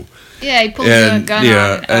do. Yeah, he pulls a gun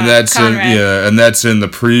on and that's Conrad. and that's in the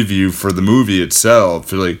preview for the movie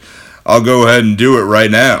itself. Like, I'll go ahead and do it right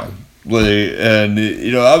now. And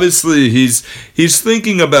obviously he's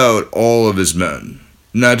thinking about all of his men.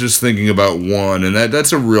 not just thinking about one, and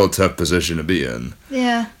that's a real tough position to be in.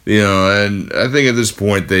 Yeah. And I think at this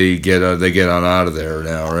point they get on out of there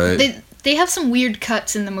now, right? They have some weird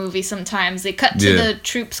cuts in the movie sometimes. They cut to the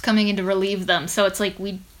troops coming in to relieve them, so it's like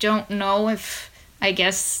we don't know if, I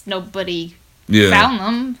guess, nobody found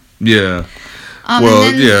them. Yeah.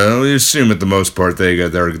 We assume at the most part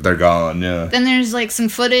they're gone, yeah. Then there's like some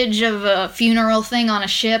footage of a funeral thing on a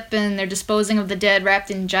ship, and they're disposing of the dead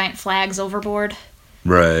wrapped in giant flags overboard.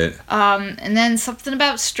 Right. And then something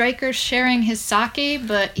about Stryker sharing his sake,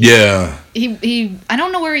 but he I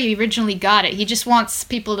don't know where he originally got it. He just wants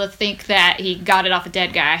people to think that he got it off a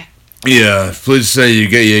dead guy. Yeah, please say you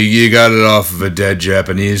got it off of a dead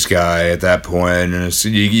Japanese guy at that point, and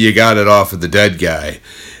you got it off of the dead guy.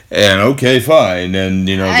 And okay, fine, and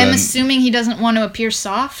I'm assuming he doesn't want to appear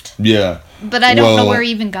soft. Yeah. But I don't know where he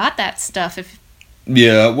even got that stuff.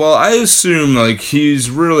 Yeah, well, I assume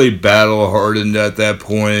he's really battle hardened at that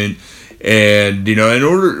point, and in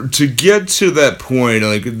order to get to that point,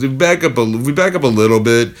 we back up a little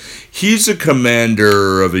bit. He's a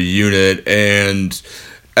commander of a unit, and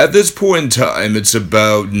at this point in time, it's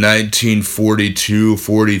about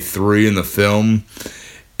 1942-43 in the film.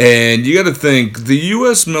 And you got to think, the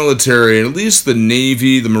U.S. military, at least the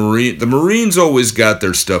Navy, the Marines always got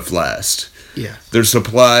their stuff last. Yeah. Their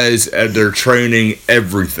supplies, their training,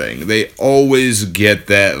 everything. They always get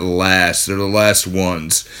that last. They're the last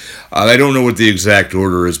ones. I don't know what the exact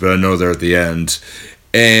order is, but I know they're at the end.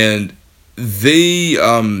 And the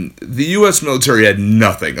U.S. military had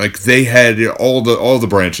nothing. They had all the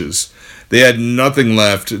branches. They had nothing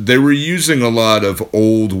left. They were using a lot of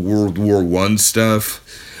old World War I stuff.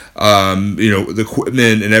 The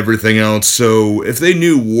equipment and everything else. So if they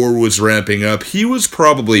knew war was ramping up, he was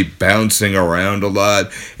probably bouncing around a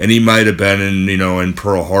lot, and he might have been in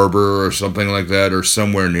Pearl Harbor or something like that, or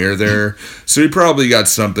somewhere near there. So he probably got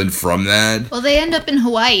something from that. Well, they end up in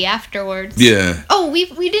Hawaii afterwards. Yeah. Oh, we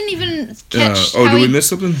didn't even catch. Did we miss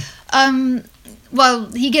something?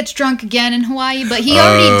 Well, he gets drunk again in Hawaii, but he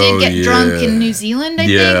already did get drunk in New Zealand, I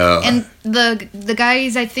think. And the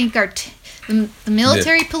guys, I think, are the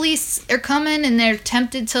military police are coming, and they're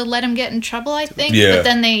tempted to let him get in trouble, I think. Yeah. But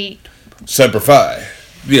then they... Semper Fi.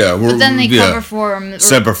 Yeah. But then they cover for him.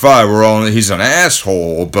 Semper Fi, he's an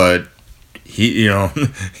asshole, but...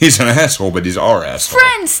 he's an asshole, but he's our asshole.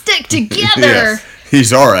 Friends stick together! Yes,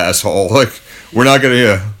 he's our asshole. We're not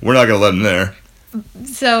gonna let him there.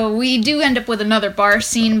 So we do end up with another bar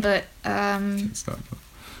scene, but It's not,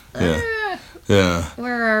 yeah.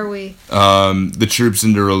 Where are we? The troops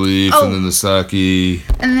into relief, and then the sake.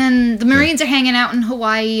 And then the Marines are hanging out in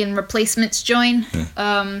Hawaii, and replacements join.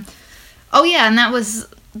 Yeah. And that was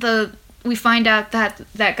we find out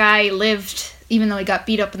that guy lived, even though he got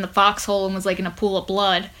beat up in the foxhole and was in a pool of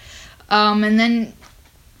blood. And then,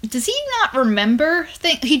 does he not remember?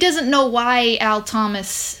 He doesn't know why Al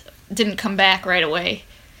Thomas didn't come back right away.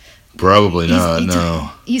 Probably not,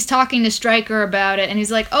 no. He's talking to Stryker about it, and he's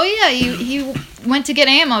like, oh yeah, he went to get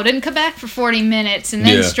ammo, didn't come back for 40 minutes, and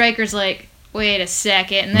then Stryker's like, wait a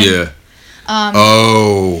second, and then...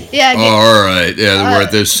 all right. Yeah, we're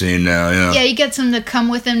at this scene now, yeah. Yeah, he gets him to come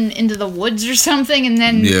with him into the woods or something, and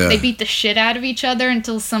then they beat the shit out of each other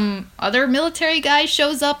until some other military guy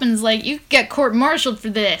shows up and is like, you get court-martialed for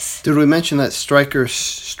this. Did we mention that Stryker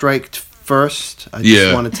striked first? I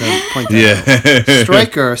just wanted to point that out.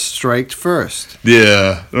 Stryker striked first.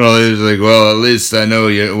 Yeah. Well, he was like, well, at least I know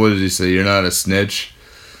you. What did he say? You're not a snitch?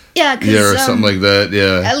 Yeah, or something like that,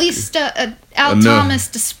 yeah. At least Al Thomas,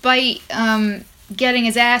 despite getting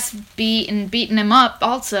his ass beat and beating him up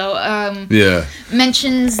also,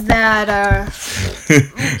 mentions that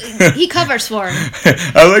he covers for him.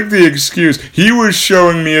 I like the excuse. He was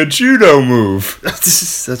showing me a judo move.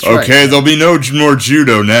 That's right. Okay, there'll be no more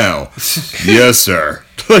judo now. Yes, sir.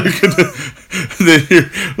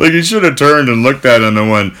 He should have turned and looked at him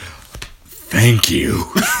and went, thank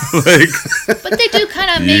you. But they do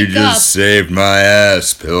kind of make up. You just saved my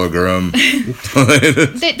ass, Pilgrim.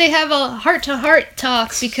 They have a heart-to-heart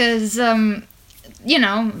talk because,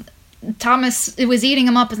 Thomas was eating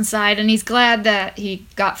him up inside, and he's glad that he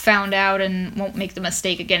got found out and won't make the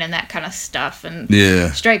mistake again and that kind of stuff. And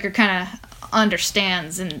Stryker kind of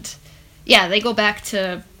understands, and they go back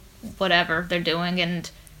to whatever they're doing,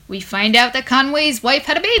 and we find out that Conway's wife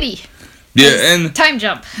had a baby. Yeah, and time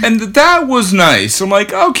jump. And that was nice. I'm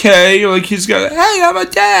like, okay, he's got, hey, I'm a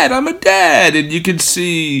dad, and you can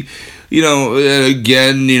see,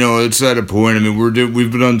 again, it's at a point. I mean,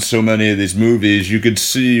 we've done so many of these movies. You could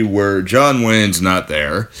see where John Wayne's not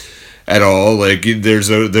there, at all. Like there's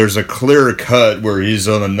a clear cut where he's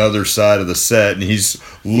on another side of the set and he's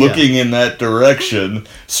looking in that direction,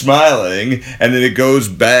 smiling, and then it goes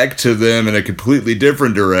back to them in a completely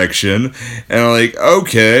different direction. And I'm like,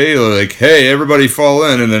 okay, like, hey, everybody fall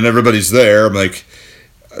in, and then everybody's there. I'm like,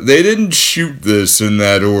 they didn't shoot this in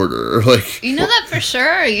that order. Like, You know that for sure,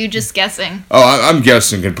 or are you just guessing? oh, I'm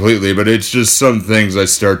guessing completely, but it's just some things I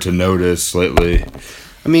start to notice lately.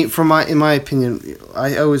 I mean, in my opinion,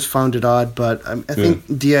 I always found it odd, but I think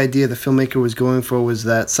the idea the filmmaker was going for was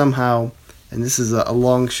that somehow, and this is a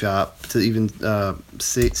long shot to even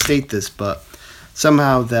state this, but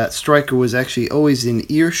somehow that Stryker was actually always in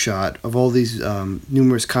earshot of all these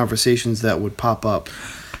numerous conversations that would pop up.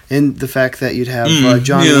 And the fact that you'd have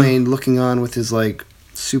John Wayne looking on with his, like,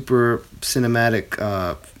 super cinematic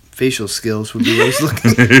facial skills would be always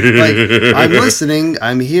looking like, I'm listening,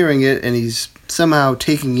 I'm hearing it, and he's somehow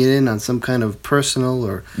taking it in on some kind of personal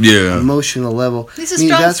or emotional level. He's a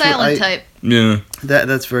strong silent type. Yeah.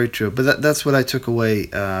 That's very true. But that's what I took away,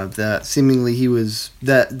 that seemingly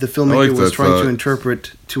that the filmmaker was trying to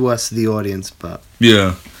interpret to us, the audience. But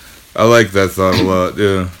yeah, I like that thought a lot,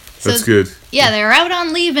 yeah. That's good. Yeah, they're out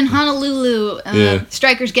on leave in Honolulu.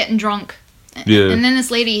 Stryker's getting drunk. Yeah. And then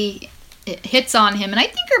this lady hits on him, and I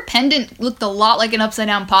think her pendant looked a lot like an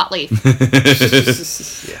upside-down pot leaf.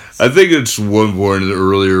 Yes. I think it's one point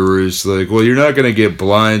earlier where it's like, well, you're not going to get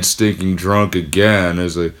blind, stinking drunk again.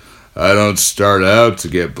 It's like, I don't start out to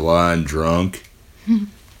get blind drunk. And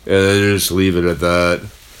they just leave it at that.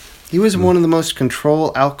 He was one of the most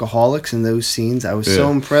controlled alcoholics in those scenes. I was so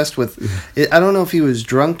impressed with it. I don't know if he was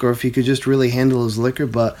drunk or if he could just really handle his liquor,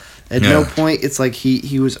 but at no point, it's like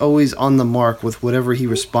he was always on the mark with whatever he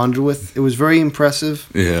responded with. It was very impressive.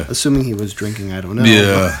 Yeah. Assuming he was drinking, I don't know.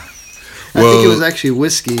 Yeah. I think it was actually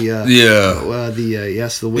whiskey. The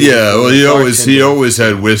whiskey. Yeah, well, he always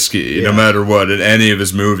had whiskey, no matter what, in any of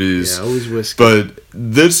his movies. Yeah, always whiskey. But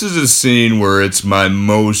this is a scene where it's my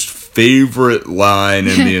most favorite line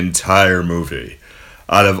in the entire movie,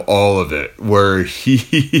 out of all of it, where he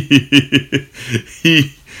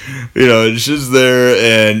it's just there,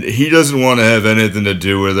 and he doesn't want to have anything to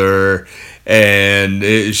do with her. And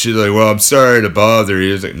she's like, well, I'm sorry to bother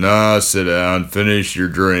you. He's like, nah, sit down, finish your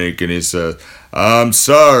drink. And he says, I'm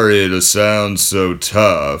sorry to sound so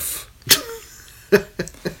tough.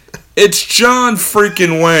 It's John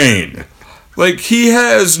freaking Wayne. Like, he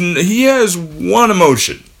has one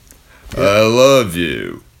emotion. I love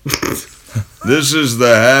you. This is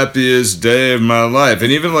the happiest day of my life.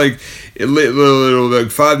 And even like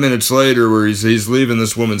 5 minutes later, where he's leaving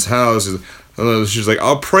this woman's house, she's like,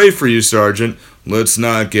 I'll pray for you, Sergeant. Let's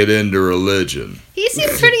not get into religion. He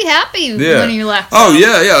seemed pretty happy when he left. Oh,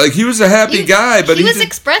 yeah. Like, he was a happy guy. But he was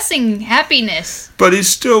expressing happiness. But he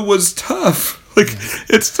still was tough. Like,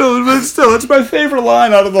 it's my favorite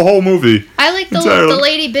line out of the whole movie. I like the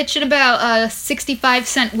lady bitching about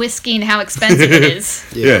 65-cent whiskey and how expensive it is.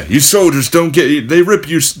 Yeah, you soldiers don't get, they rip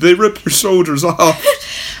your soldiers off.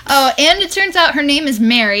 Oh, and it turns out her name is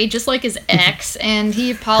Mary, just like his ex, and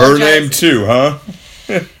he apologized. Her name too, huh?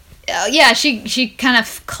 Yeah, she kind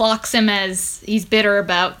of clocks him as he's bitter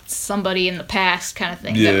about somebody in the past, kind of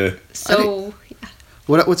thing. Yeah.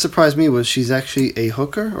 What surprised me was she's actually a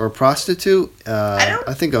hooker or a prostitute.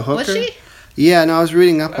 I think a hooker. Was she? Yeah, no, I was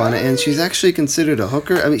reading up on it, and she's actually considered a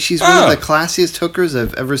hooker. I mean, she's one of the classiest hookers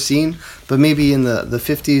I've ever seen, but maybe in the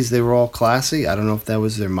 50s they were all classy. I don't know if that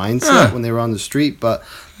was their mindset when they were on the street, but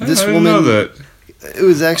this woman, know that. It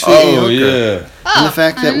was actually a hooker. Yeah. And the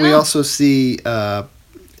fact that we also see,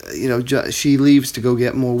 she leaves to go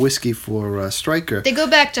get more whiskey for Stryker. They go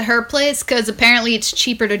back to her place because apparently it's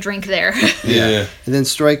cheaper to drink there. Yeah. And then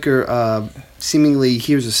Stryker seemingly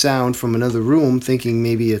hears a sound from another room, thinking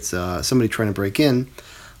maybe it's somebody trying to break in.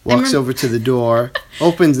 Walks over to the door,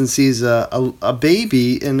 opens and sees a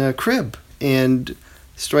baby in a crib. And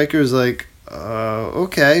Stryker's like,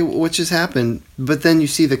 okay, what just happened? But then you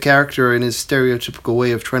see the character in his stereotypical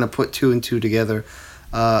way of trying to put two and two together,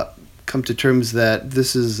 come to terms that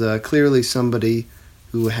this is clearly somebody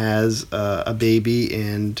who has a baby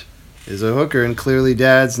and is a hooker, and clearly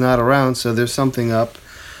dad's not around, so there's something up.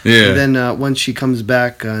 Yeah. And then when she comes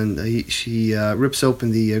back, she rips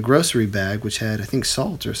open the grocery bag, which had, I think,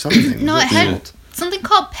 salt or something. No, it had something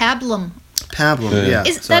called pablum. Pablum, yeah.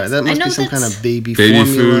 Sorry, that must be some kind of baby formula.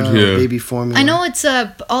 Food, yeah. Baby formula. I know it's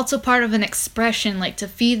also part of an expression, like to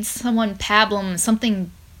feed someone pablum,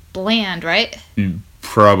 something bland, right?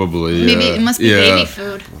 Probably, yeah. Maybe it must be baby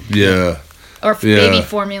food. Yeah. Or baby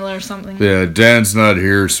formula or something. Yeah, Dan's not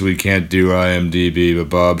here, so we can't do IMDb, but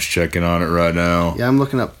Bob's checking on it right now. Yeah, I'm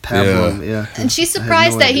looking up pablum, yeah. And she's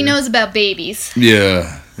surprised that he knows about babies.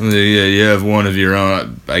 Yeah. Yeah, you have one of your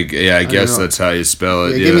own. I guess that's how you spell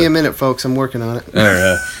it. Yeah, give me a minute, folks. I'm working on it. All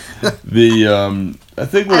right. I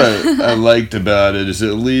think what I liked about it is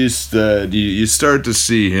at least that you start to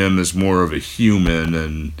see him as more of a human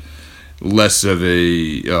and less of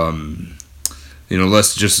a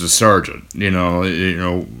less just a sergeant.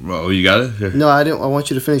 Well, you got it. Here. No, I didn't. I want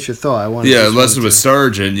you to finish your thought. Less of a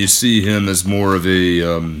sergeant. You see him as more of a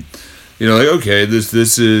okay,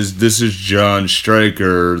 this is John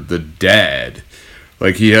Stryker, the dad.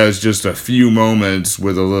 Like, he has just a few moments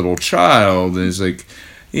with a little child, and he's like,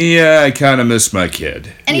 yeah, I kind of miss my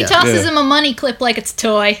kid. And he tosses him a money clip like it's a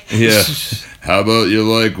toy. Yeah. How about you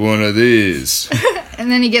like one of these? And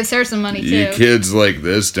then he gives her some money, too. You kids like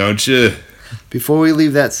this, don't you? Before we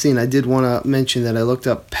leave that scene, I did want to mention that I looked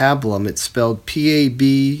up pablum. It's spelled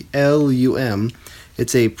Pablum.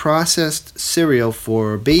 It's a processed cereal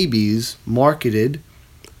for babies marketed,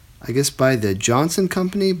 I guess, by the Johnson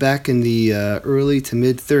Company back in the early to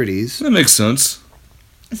mid 30s. That makes sense.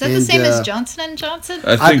 Is that the same as Johnson & Johnson?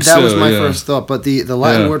 I think so. That was my first thought. But the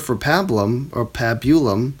Latin word for pablum, or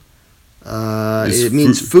pabulum, it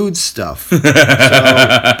means food stuff. So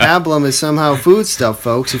pablum is somehow food stuff,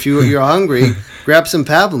 folks. If you're hungry, grab some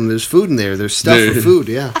pablum. There's food in there. There's stuff for food,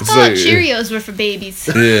 yeah. I thought Cheerios were for babies.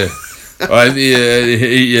 Yeah. Right, yeah.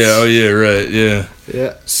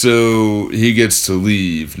 Yeah. So he gets to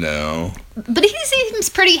leave now. But he seems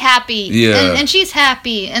pretty happy. Yeah. And she's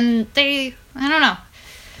happy. And I don't know.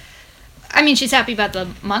 I mean, she's happy about the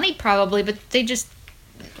money probably, but he's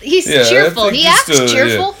cheerful. He acts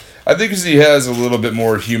cheerful. Yeah. I think because he has a little bit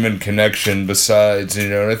more human connection besides,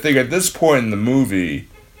 and I think at this point in the movie,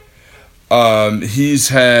 he's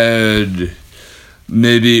had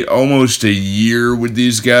maybe almost a year with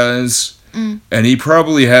these guys, and he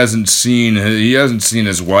probably hasn't seen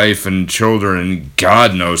his wife and children in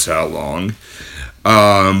God knows how long.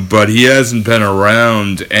 But he hasn't been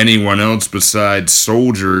around anyone else besides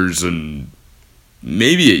soldiers in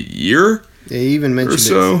maybe a year. Yeah, he even mentioned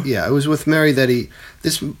so. It was with Mary that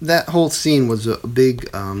that whole scene was a big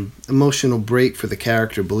emotional break for the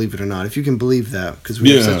character, believe it or not. If you can believe that, because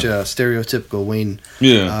we have such a stereotypical Wayne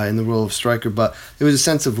in the role of Stryker. But there was a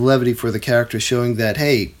sense of levity for the character, showing that,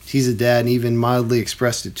 hey, he's a dad, and even mildly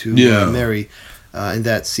expressed it to Mary in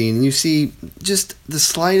that scene. And you see just the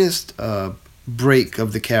slightest break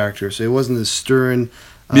of the character. So it wasn't the stern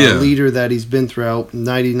leader that he's been throughout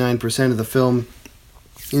 99% of the film.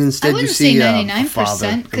 And instead, you see a father,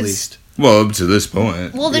 at least. Well, up to this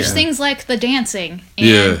point. Well, there's things like the dancing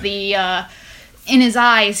and the in his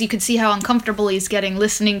eyes. You could see how uncomfortable he's getting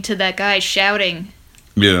listening to that guy shouting.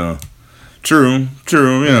 Yeah, true.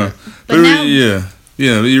 Yeah, but now,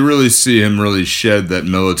 you really see him really shed that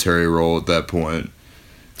military role at that point.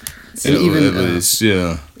 And at least.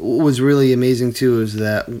 What was really amazing too is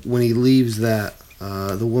that when he leaves the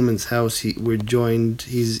woman's house, he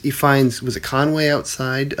finds, was it Conway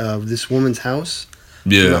outside of this woman's house?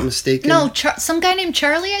 Yeah. If I'm not mistaken. No, some guy named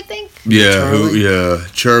Charlie, I think. Yeah,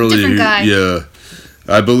 Charlie. Different guy. Yeah,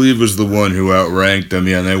 I believe was the one who outranked them.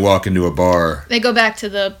 Yeah, and they walk into a bar. They go back to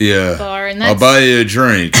the bar, and I'll buy you a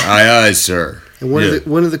drink. Aye, sir. And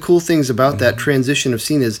one of the cool things about that transition of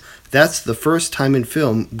scene is that's the first time in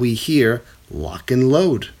film we hear lock and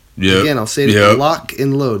load. Yep. Again, I'll say it, lock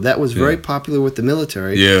and load. That was very popular with the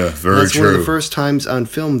military. Yeah, very that's true. One of the first times on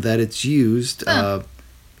film that it's used in a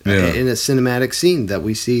cinematic scene that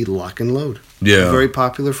we see lock and load. Yeah. A very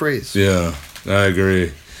popular phrase. Yeah, I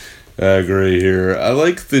agree here. I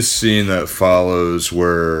like this scene that follows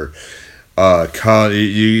where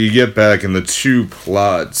you get back and the two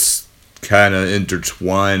plots kind of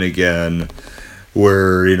intertwine again,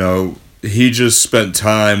 where, he just spent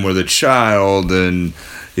time with a child and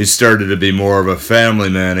he started to be more of a family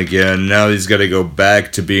man again. Now he's got to go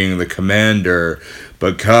back to being the commander.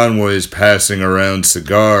 But Conway's passing around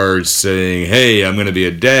cigars saying, hey, I'm going to be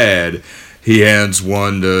a dad. He hands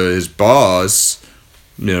one to his boss,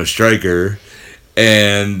 Stryker.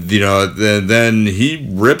 And, then he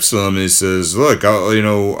rips him and he says, look,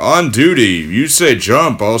 on duty, you say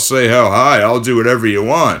jump, I'll say how high, I'll do whatever you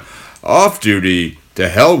want. Off duty, to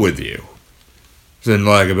hell with you. In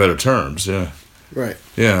lack of better terms, yeah. Right.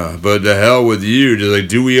 Yeah, but to hell with you.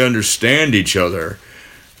 Do we understand each other?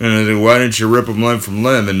 And I think, why didn't you rip him limb from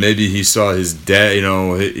limb? And maybe he saw his dad,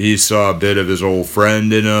 he saw a bit of his old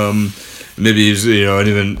friend in him. Maybe he's, and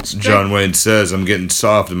even John Wayne says, I'm getting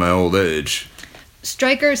soft in my old age.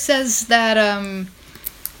 Stryker says that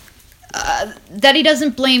that he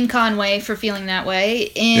doesn't blame Conway for feeling that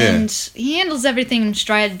way, and he handles everything in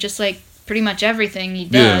stride, just like pretty much everything he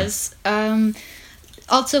does.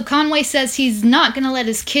 Also, Conway says he's not going to let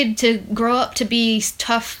his kid to grow up to be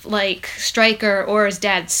tough like Stryker or his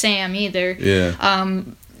dad Sam either. Yeah.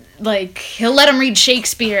 Like, he'll let him read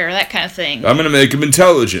Shakespeare, that kind of thing. I'm going to make him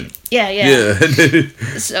intelligent. Yeah. Yeah.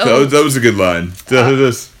 So, that was a good line.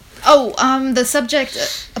 the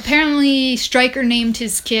subject, apparently Stryker named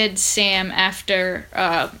his kid Sam after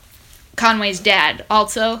Conway's dad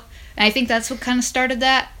also. And I think that's what kind of started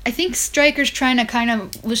that. I think Stryker's trying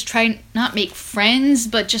not make friends,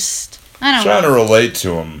 but just, I don't know. Trying to relate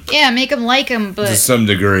to him. Yeah, make him like him, but... To some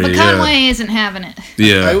degree, But Conway isn't having it.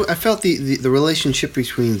 Yeah. I felt the relationship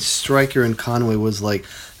between Stryker and Conway was like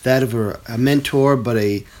that of a mentor, but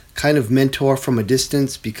a kind of mentor from a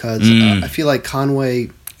distance, because I feel like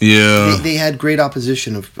Conway... Yeah. They had great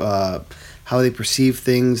opposition of how they perceive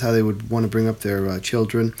things, how they would want to bring up their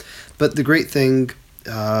children. But the great thing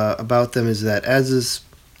about them is that as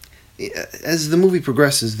the movie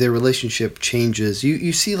progresses, their relationship changes.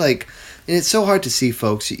 You see, like, and it's so hard to see,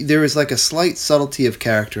 folks. There is like a slight subtlety of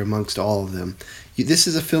character amongst all of them. This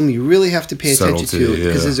is a film you really have to pay attention to,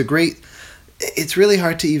 because there's a great... It's really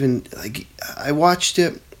hard to even... Like, I watched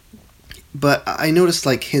it, but I noticed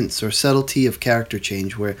like hints or subtlety of character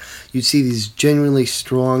change where you see these genuinely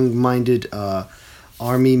strong-minded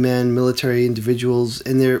army men, military individuals,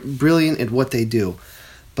 and they're brilliant at what they do.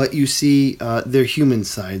 But you see their human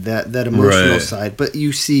side, that emotional side. But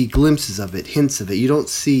you see glimpses of it, hints of it. You don't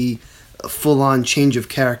see a full-on change of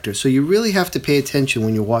character. So you really have to pay attention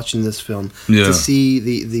when you're watching this film to see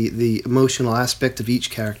the emotional aspect of each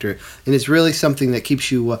character. And it's really something that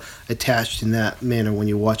keeps you attached in that manner when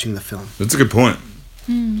you're watching the film. That's a good point.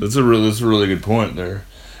 That's a really good point there.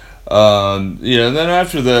 And then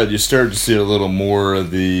after that, you start to see a little more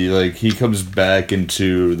of the, like, he comes back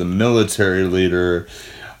into the military leader,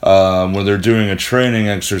 where they're doing a training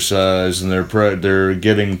exercise and they're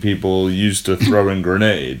getting people used to throwing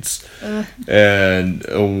grenades. And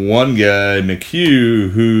one guy,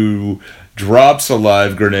 McHugh, who drops a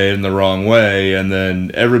live grenade in the wrong way, and then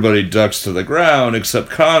everybody ducks to the ground except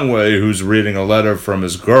Conway, who's reading a letter from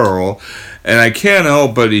his girl. And I can't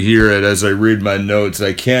help but hear it as I read my notes.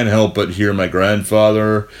 I can't help but hear my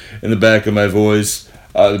grandfather in the back of my voice.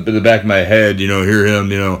 In the back of my head, hear him,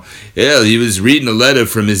 he was reading a letter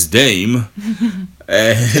from his dame.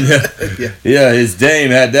 And, his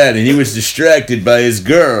dame had that, and he was distracted by his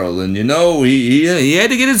girl. And, he had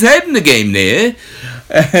to get his head in the game there.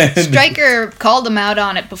 And, Stryker called him out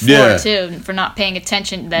on it before, too, for not paying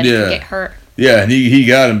attention that he could get hurt. Yeah, and he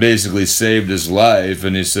got him, basically saved his life.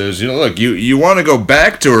 And he says, look, you want to go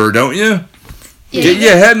back to her, don't you? Yeah. Get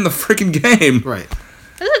your head in the freaking game. Right.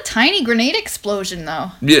 This is a tiny grenade explosion,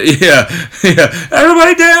 though. Yeah.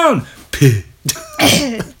 Everybody down!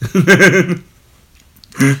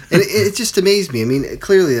 And it just amazed me. I mean,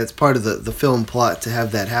 clearly that's part of the film plot to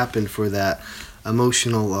have that happen, for that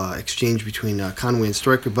emotional exchange between Conway and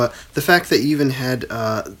Stryker. But the fact that you even had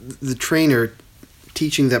the trainer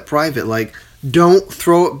teaching that private, like, don't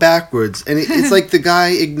throw it backwards. And it's like the guy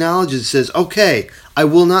acknowledges, says, okay, I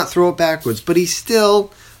will not throw it backwards. But he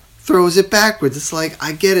still throws it backwards. It's like,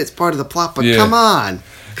 I get it, it's part of the plot, but come on.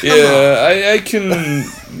 Come on. I can... I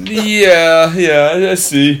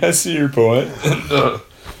see your point.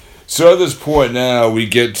 So at this point now, we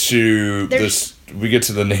get to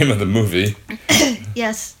the name of the movie.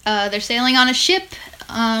 Yes, they're sailing on a ship.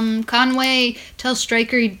 Conway tells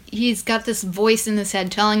Stryker he's got this voice in his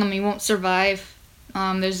head telling him he won't survive.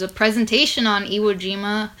 There's a presentation on Iwo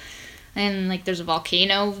Jima, and like there's a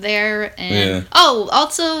volcano there. And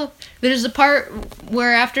also there's a part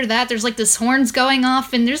where after that there's like this horns going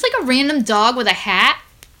off, and there's like a random dog with a hat.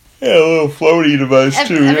 Yeah, a little floaty device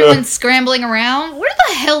too. Everyone's scrambling around. Where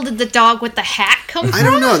the hell did the dog with the hat come from? I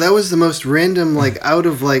don't know. That was the most random, like, out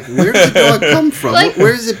of, like, where did the dog come from? Like,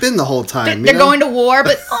 where has it been the whole time? They're going to war,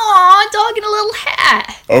 but aw, dog in a little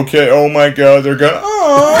hat. Okay, oh my god, they're going,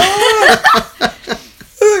 aw.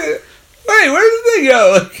 Wait, where did they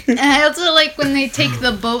go? And I also like when they take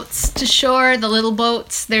the boats to shore, the little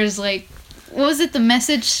boats, there's like, what was it, the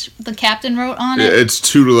message the captain wrote on it? It's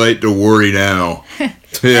too late to worry now.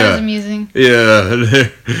 That was amusing. Yeah,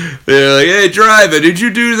 they're like, hey, driver, did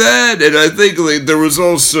you do that? And I think like there was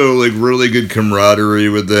also like really good camaraderie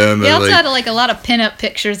with them. They and, also like, had like a lot of pinup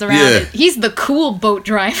pictures around it. He's the cool boat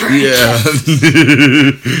driver. Yeah.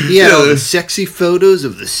 He had all the sexy photos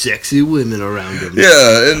of the sexy women around him.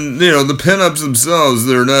 Yeah, and the pinups themselves,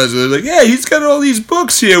 they're nice. They're like, yeah, he's got all these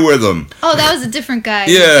books here with him. Oh, that was a different guy.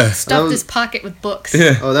 Yeah. He stuffed his pocket with books.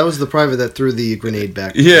 Yeah. Oh, that was the private that threw the grenade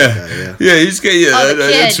back. Yeah, he's got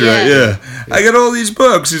That's right. Yeah, I got all these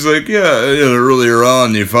books. He's like, yeah. Earlier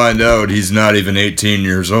on, you find out he's not even 18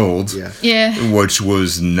 years old. Yeah. Which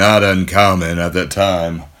was not uncommon at that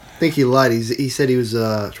time. I think he lied. He said he was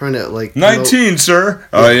trying to 19, sir.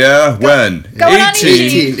 Oh yeah, when? Going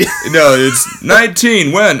 18. No, it's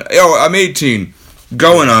 19. When? Oh, I'm 18.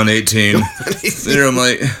 Going on 18. And I'm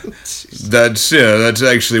like, that's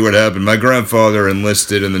actually what happened. My grandfather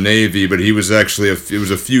enlisted in the Navy, but he was actually it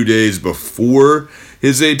was a few days before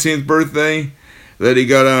his 18th birthday that he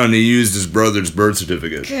got on. He used his brother's birth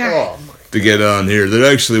certificate to get on here. That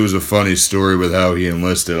actually was a funny story with how he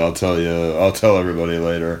enlisted. I'll tell everybody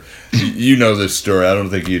later. You know this story. I don't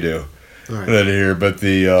think you do. Right. That here, but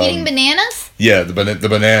the eating bananas. Yeah, the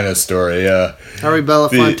banana story. Yeah, Harry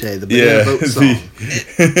Belafonte, the banana boat song.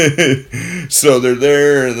 So they're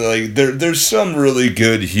there. There's some really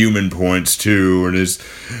good human points too, and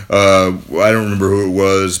I don't remember who it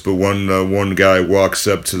was, but one guy walks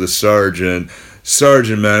up to the sergeant.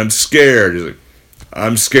 Sergeant, man, I'm scared. He's like,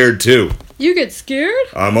 I'm scared too. You get scared?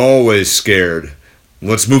 I'm always scared.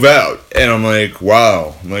 Let's move out. And I'm like,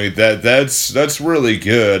 wow, like that's really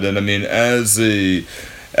good. And I mean, as a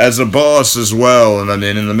boss as well, and I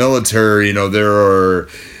mean, in the military,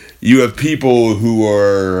 you have people who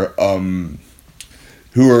are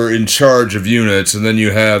in charge of units, and then you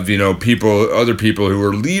have other people who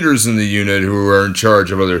are leaders in the unit who are in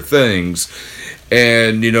charge of other things.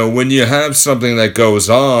 And, when you have something that goes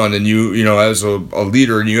on and you as a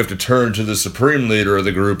leader, and you have to turn to the supreme leader of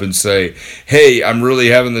the group and say, hey, I'm really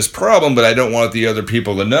having this problem, but I don't want the other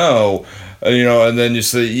people to know, and then you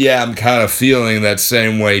say, yeah, I'm kind of feeling that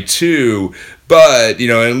same way too. But,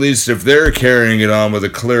 at least if they're carrying it on with a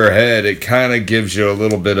clear head, it kind of gives you a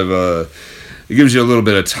little bit of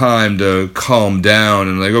time to calm down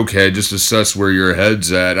and okay, just assess where your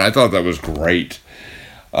head's at. And I thought that was great.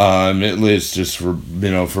 At least just for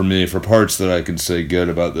me, for parts that I can say good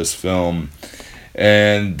about this film.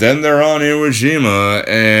 And then they're on Iwo Jima,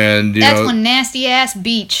 and that's one nasty ass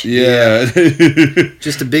beach. Yeah,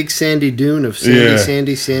 just a big sandy dune of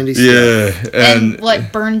sandy stuff. Yeah, and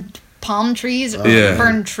what, burned palm trees or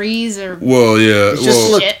burned trees or it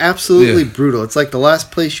just looked absolutely brutal. It's like the last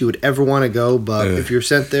place you would ever want to go, but if you're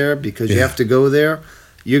sent there because you have to go there,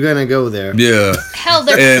 you're gonna go there. Yeah. Hell,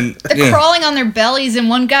 they're crawling on their bellies, and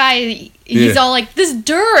one guy, he's all like, "This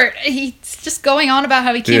dirt." He's just going on about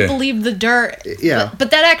how he can't believe the dirt. Yeah.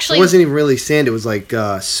 But that actually wasn't even really sand. It was like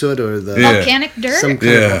soot or the volcanic dirt. Some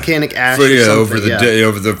kind of volcanic ash. Or from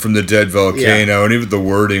the dead volcano, and even the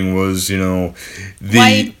wording was, the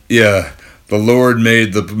Lord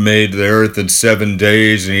made the earth in 7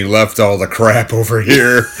 days, and he left all the crap over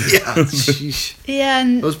here.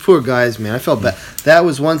 And those poor guys, man. I felt bad. That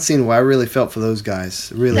was one scene where I really felt for those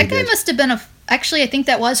guys. Really, that guy must have been actually, I think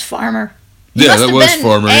that was Farmer.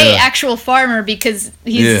 Farmer. Actual farmer, because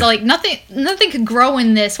he's like, nothing could grow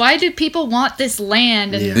in this. Why do people want this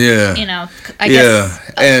land? And, I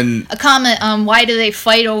guess a comment, why do they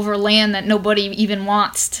fight over land that nobody even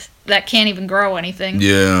wants, that can't even grow anything?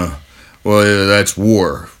 Yeah. Well, that's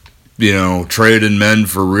war. Trading men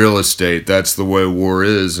for real estate. That's the way war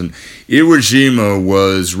is. And Iwo Jima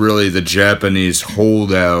was really the Japanese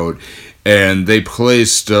holdout, and they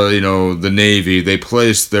placed, the Navy, they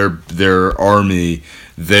placed their army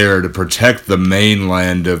there to protect the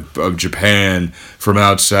mainland of Japan from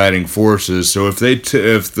outsiding forces. So if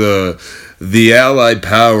the Allied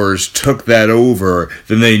powers took that over,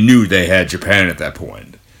 then they knew they had Japan at that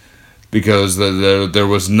point. Because there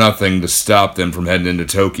was nothing to stop them from heading into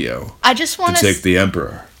Tokyo. I just want to take the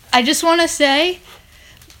emperor. I just want to say,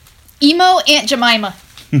 emo Aunt Jemima.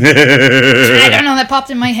 I don't know, that popped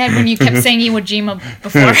in my head when you kept saying Iwo Jima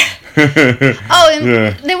before.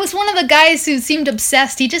 There was one of the guys who seemed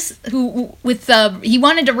obsessed. He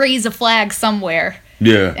wanted to raise a flag somewhere.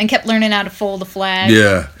 Yeah. And kept learning how to fold a flag.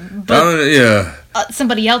 Yeah. But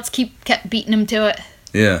somebody else kept beating him to it.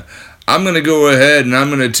 Yeah. I'm gonna go ahead and I'm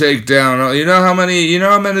gonna take down. You know how many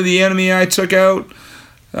of the enemy I took out?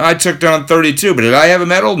 I took down 32. But did I have a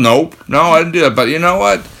medal? Nope. No, I didn't do that. But you know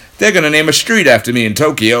what? They're gonna name a street after me in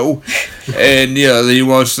Tokyo. And he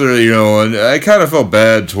wants to, and I kind of felt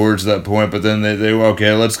bad towards that point. But then they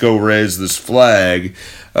okay, let's go raise this flag.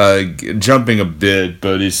 Jumping a bit,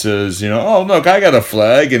 but he says, oh look, I got a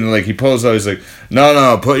flag, and he pulls out. He's like,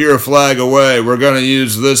 no, put your flag away. We're gonna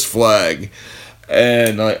use this flag.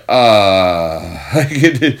 And he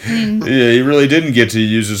really didn't get to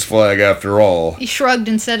use his flag after all. He shrugged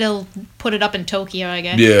and said he'll put it up in Tokyo, I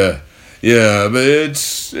guess. Yeah, but it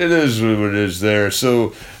is what it is there.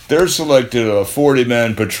 So they're selected a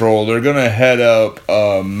 40-man patrol. They're gonna head up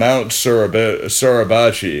Mount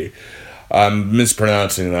Suribachi. I'm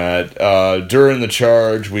mispronouncing that. During the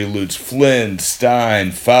charge, we lose Flint,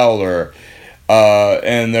 Stein, Fowler,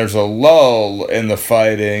 and there's a lull in the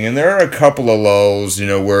fighting, and there are a couple of lulls,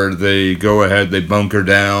 where they go ahead, they bunker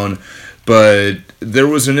down, but there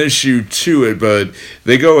was an issue to it, but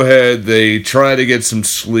they go ahead, they try to get some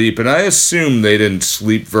sleep, and I assume they didn't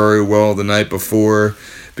sleep very well the night before,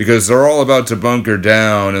 because they're all about to bunker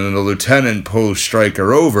down, and then the lieutenant pulls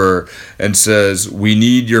Stryker over and says, "We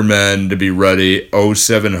need your men to be ready,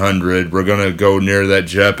 0700. We're going to go near that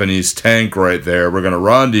Japanese tank right there. We're going to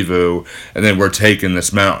rendezvous, and then we're taking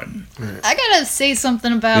this mountain." I gotta say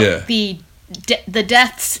something about the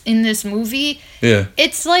deaths in this movie. Yeah.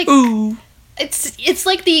 It's like... Ooh. It's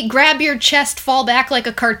like the grab your chest, fall back like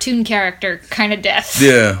a cartoon character kind of death.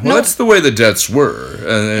 Yeah, well, that's the way the deaths were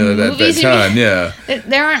at that time, yeah.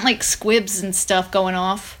 There aren't, like, squibs and stuff going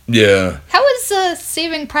off. Yeah. How is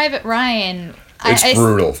Saving Private Ryan? It's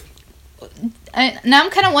brutal. Now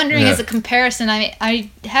I'm kind of wondering, as a comparison,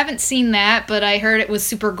 I haven't seen that, but I heard it was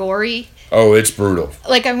super gory. Oh, it's brutal.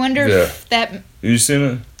 Like, I wonder if that... You seen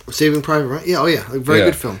it? Saving Private Ryan? Yeah, a very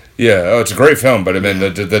good film. Yeah, it's a great film, but I mean,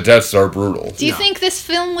 the deaths are brutal. Do you think this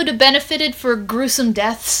film would have benefited for gruesome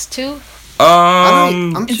deaths, too?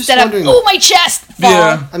 I'm just Instead wondering, of, my chest, fall!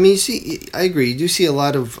 Yeah. I mean, I agree. You do see a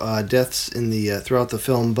lot of deaths in the throughout the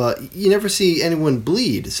film, but you never see anyone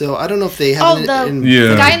bleed. So I don't know if they have the guy in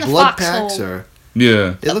the blood foxhole. packs or...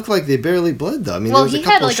 Yeah. It looked like they barely bled, though. I mean, Well, there was he a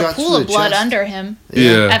couple had, like, a shots pool to of the blood chest. under him.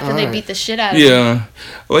 Yeah. After they beat the shit out of him. Yeah.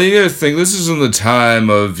 Well, you gotta think, this is in the time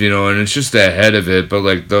of, and it's just ahead of it, but,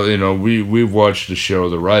 like, we've watched the show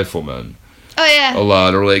The Rifleman. Oh, yeah. A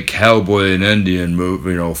lot, or, like, cowboy and Indian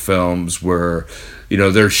films where...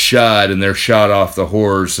 they're shot and they're shot off the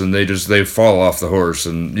horse and they fall off the horse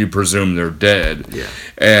and you presume they're dead. Yeah.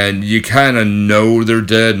 And you kind of know they're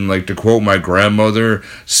dead. And like to quote my grandmother,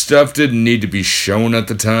 stuff didn't need to be shown at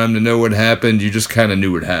the time to know what happened. You just kind of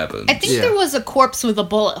knew what happened. I think there was a corpse with a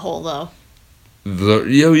bullet hole, though.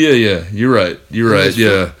 Yeah. You're right.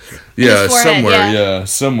 Yeah. Yeah.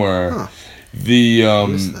 Somewhere. Huh.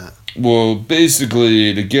 Well,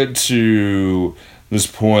 basically, to get to this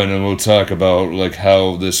point, and we'll talk about like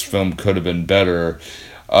how this film could have been better.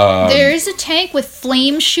 There is a tank with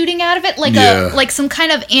flames shooting out of it, like some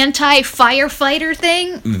kind of anti-firefighter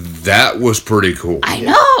thing. That was pretty cool. I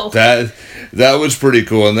know. That was pretty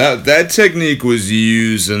cool, and that technique was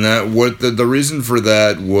used, and the reason for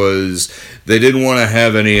that was they didn't want to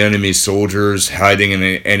have any enemy soldiers hiding in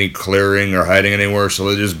any clearing or hiding anywhere, so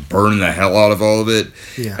they just burned the hell out of all of it,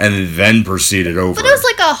 and then proceeded over. But it was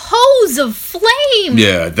like a hose of flame.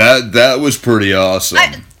 Yeah, that was pretty awesome.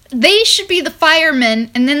 They should be the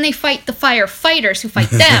firemen, and then they fight the firefighters who fight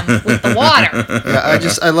them with the water. Yeah,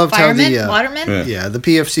 I loved Firemen, how watermen. Yeah, the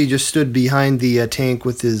PFC just stood behind the tank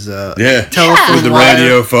with his telephone with the wire.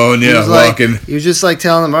 radio phone. Yeah, walking. He was just like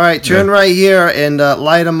telling them, "All right, turn right here and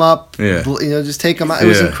light them up. Yeah, just take them out." It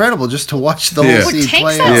was incredible just to watch the whole scene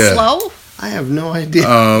play out. Tanks that slow? I have no idea.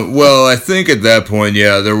 Well, I think at that point,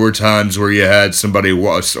 there were times where you had a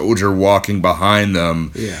soldier walking behind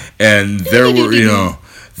them, and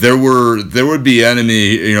there were, there would be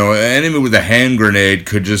enemy with a hand grenade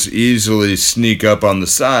could just easily sneak up on the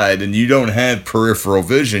side, and you don't have peripheral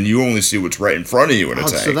vision. You only see what's right in front of you in a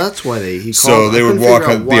tank. So that's why they would walk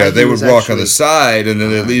on. Yeah, they would walk on the side, and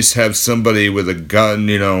then at least have somebody with a gun.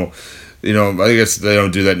 I guess they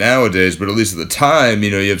don't do that nowadays, but at least at the time,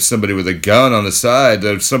 you have somebody with a gun on the side.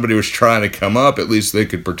 That if somebody was trying to come up, at least they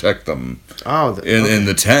could protect them. In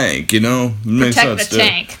the tank, Protect the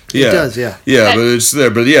tank. Yeah. It does, yeah. Yeah, but it's there.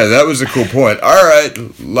 But yeah, that was a cool point. All right,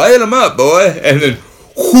 light them up, boy, and then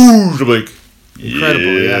whoosh, like incredible,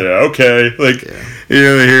 okay, like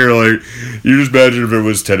here, like you just imagine if it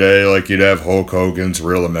was today, like you'd have Hulk Hogan's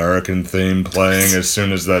Real American theme playing as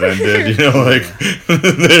soon as that ended, like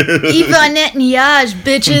Yvonne Niage,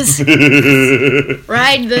 bitches,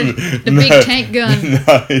 ride the big tank gun.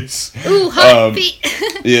 Nice. Ooh, hot feet.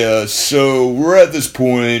 Yeah, so we're at this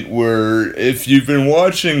point where if you've been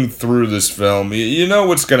watching through this film, you know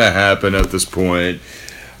what's gonna happen at this point.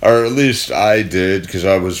 Or at least I did, because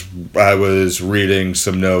I was reading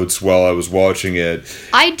some notes while I was watching it.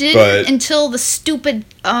 I didn't until the stupid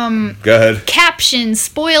go ahead. Caption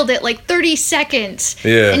spoiled it like 30 seconds.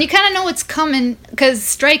 Yeah. And you kind of know what's coming, because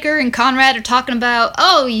Stryker and Conrad are talking about,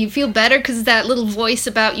 you feel better because that little voice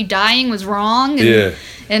about you dying was wrong. And,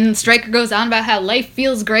 and Stryker goes on about how life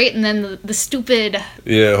feels great, and then the stupid...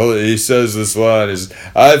 Yeah, he says this line is,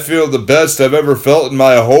 I feel the best I've ever felt in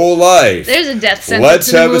my whole life. There's a death sentence.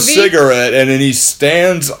 Let's have a cigarette, and then he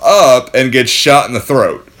stands up and gets shot in the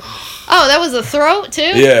throat. Oh, that was a throat,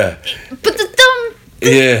 too? Yeah. But the dumb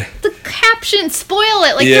the caption spoil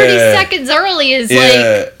it. Like Yeah. 30 seconds early is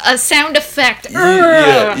like a sound effect.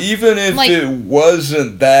 Yeah, even if Like- it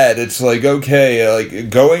wasn't that, it's like, okay, like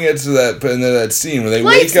going into that scene when they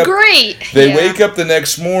Life's wake up. great. They Yeah. wake up the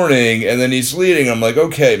next morning, and then he's leading. I'm like,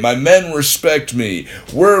 okay, my men respect me.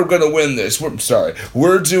 We're gonna win this.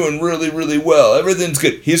 We're doing really, really well. Everything's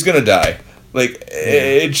good. He's gonna die. Like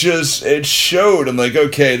it showed. I'm like,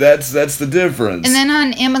 okay, that's the difference. And then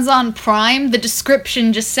on Amazon Prime, the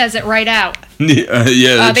description just says it right out. yeah,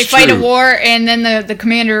 that's They fight true. a war, and then the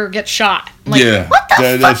commander gets shot. I'm like, Yeah, what the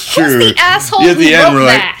fuck? that's Who's true. the asshole Yeah, at the who end, wrote we're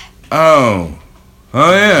like, that? Oh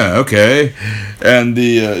yeah, okay. And but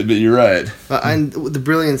you're right. And the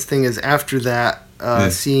brilliance thing is after that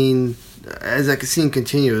scene, as that scene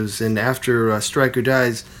continues, and after Stryker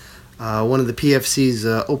dies, one of the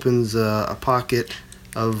PFCs opens a pocket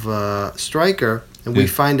of Stryker, and we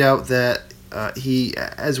find out that he,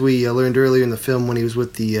 as we learned earlier in the film when he was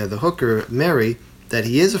with the hooker Mary, that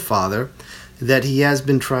he is a father, that he has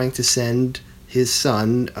been trying to send his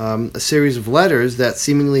son a series of letters that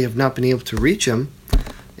seemingly have not been able to reach him.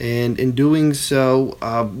 And in doing so,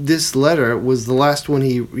 this letter was the last one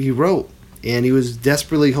he wrote, and he was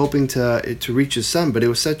desperately hoping to reach his son. But it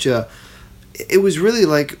was it was really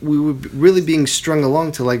like we were really being strung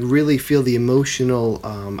along to like really feel the emotional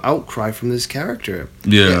outcry from this character.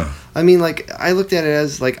 Yeah. I mean, like I looked at it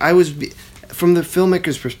as like from the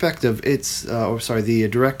filmmaker's perspective, the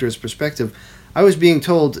director's perspective, I was being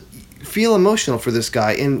told, feel emotional for this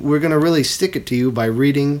guy, and we're gonna really stick it to you by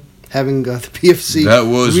having the PFC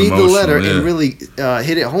read the letter and really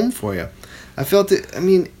hit it home for you. I felt it. I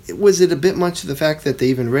mean, was it a bit much of the fact that they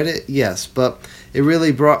even read it? Yes, but it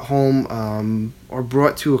really brought home or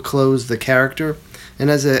brought to a close the character. And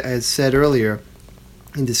as I had said earlier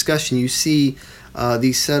in discussion, you see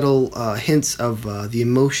these subtle hints of the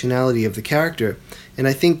emotionality of the character. And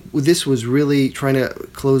I think this was really trying to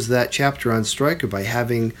close that chapter on Stryker by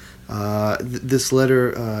having this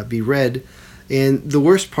letter be read. And the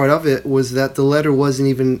worst part of it was that the letter wasn't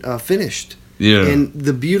even finished. Yeah. And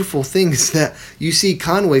the beautiful thing is that you see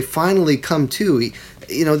Conway finally come to.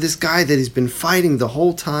 This guy that he's been fighting the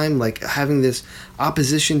whole time, like having this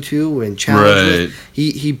opposition to and challenge with.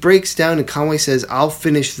 He breaks down, and Conway says, "I'll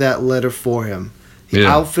finish that letter for him.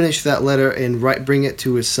 I'll finish that letter and bring it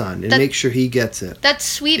to his son and make sure he gets it." That's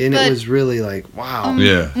sweet, and but it was really like, wow.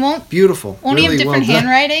 Beautiful. Won't really he have different well done.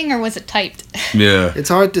 handwriting, or was it typed? Yeah. It's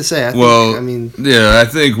hard to say. I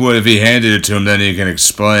think if he handed it to him, then he can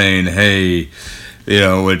explain, hey,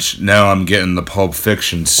 which now I'm getting the Pulp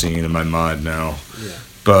Fiction scene in my mind now. Yeah.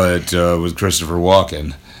 But with Christopher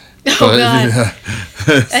Walken. Oh, God.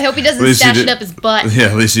 I hope he doesn't stash it up his butt. Yeah,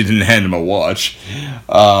 at least he didn't hand him a watch.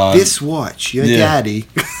 This watch, your daddy.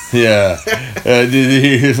 Yeah.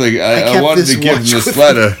 He's like, I wanted to give him this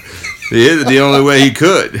letter. He did it the only way he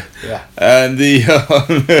could. Yeah. And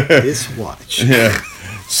this watch. Yeah.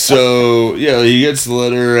 So, he gets the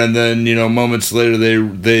letter, and then, moments later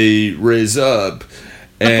they raise up.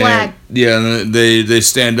 And, flag. Yeah, and they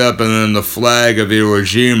stand up, and then the flag of Iwo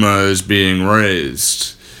Jima is being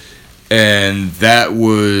raised. And that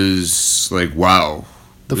was like, wow.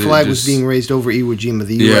 The flag was being raised over Iwo Jima,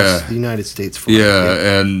 the U.S., the United States flag.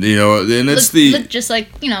 Yeah, and and it's look just like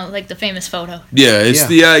like the famous photo. Yeah, it's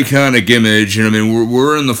the iconic image. I mean,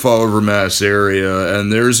 we're in the Fall River, Mass area,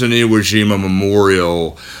 and there's an Iwo Jima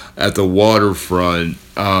memorial at the waterfront.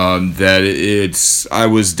 I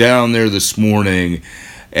was down there this morning.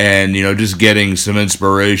 And just getting some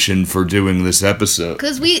inspiration for doing this episode.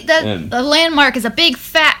 Because the landmark is a big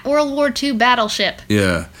fat World War II battleship.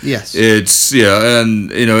 Yeah. Yes. It's and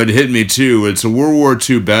it hit me too. It's a World War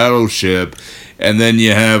II battleship, and then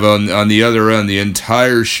you have on the other end the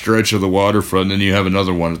entire stretch of the waterfront, and then you have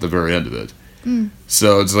another one at the very end of it. Mm.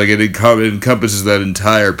 So it's like it encompasses that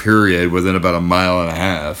entire period within about a mile and a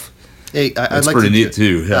half. Hey, That's pretty neat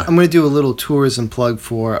too. Yeah. I'm going to do a little tourism plug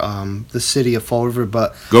for the city of Fall River,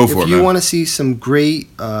 but if you want to see some great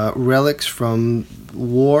relics from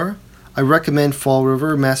war, I recommend Fall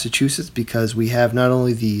River, Massachusetts, because we have not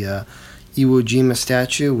only the Iwo Jima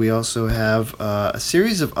statue, we also have a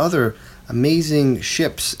series of other amazing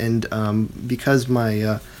ships, and because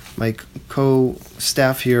my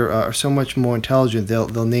co-staff here are so much more intelligent,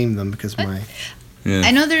 they'll name them because my. Yeah.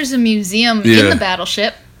 I know there's a museum in the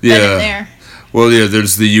battleship. Yeah. There. Well,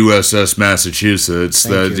 there's the USS Massachusetts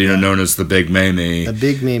known as the Big Mamie. The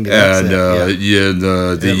Big Mamie. And the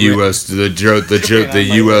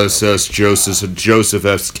USS Joseph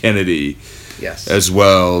F. Kennedy. Yes. as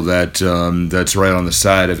well. That's right on the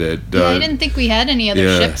side of it. Yeah, I didn't think we had any other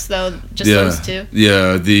yeah. ships though. Just those two.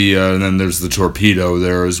 Yeah, and then there's the torpedo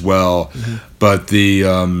there as well. But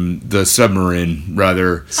the submarine,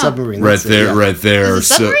 rather, Submarine. right there, right there.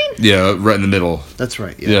 Is it submarine? So, yeah, right in the middle. That's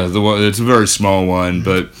right. Yeah, the one. It's a very small one,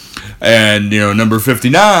 but and number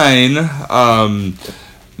 59, named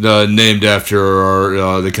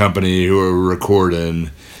after the company who are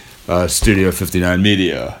recording, Studio 59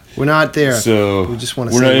 Media. We're not there. So we just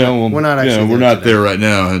want to say we're not actually. we're not there right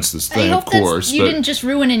now. That's the thing, I hope of course. you didn't just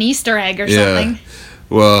ruin an Easter egg or Yeah. something.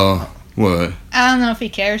 Well, what? I don't know if he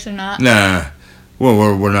cares or not. Nah.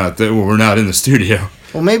 Well, we're not there. Well, we're not in the studio.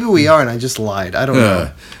 Well, maybe we are, and I just lied. I don't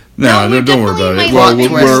know. No, No, we don't worry about it. definitely Well, might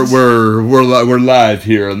be we're live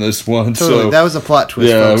here on this one. Totally. So That was a plot twist,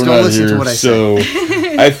 yeah, folks. we're Don't not listen here. to what I So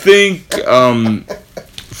say. I think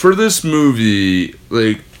for this movie,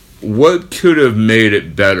 like, what could have made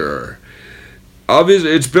it better?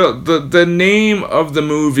 Obviously, it's built. The name of the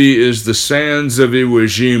movie is The Sands of Iwo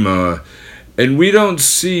Jima, and we don't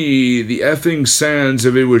see the effing sands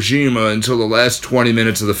of Iwo Jima until the last 20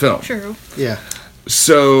 minutes of the film. True. Yeah.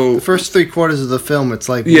 So The first 3/4 of the film, it's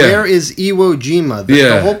like, Yeah. where is Iwo Jima? The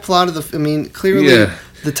Yeah. whole plot of clearly, Yeah.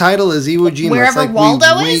 the title is Iwo Jima. Wherever it's like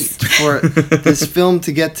Waldo we is? wait for this film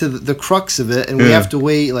to get to the crux of it, and we Yeah. have to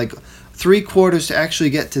wait like 3/4 to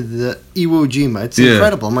actually get to the Iwo Jima. It's Yeah.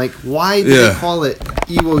 incredible. I'm like, why did Yeah. they call it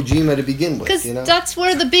Iwo Jima to begin with? Because that's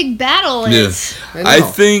where the big battle Yeah. is I I know.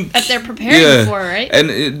 think that they're preparing for, right?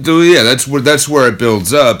 And that's where it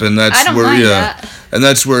builds up, and that's I don't where mind that. and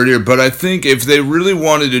that's where it is. But I think if they really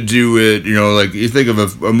wanted to do it, like you think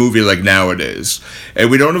of a movie like Nowadays,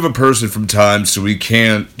 and we don't have a person from time, so we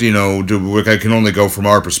can't, I can only go from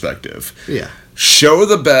our perspective. Yeah. Show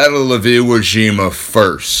the Battle of Iwo Jima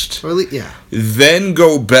first. Or at least, yeah. Then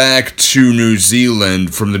go back to New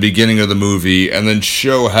Zealand from the beginning of the movie, and then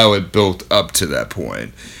show how it built up to that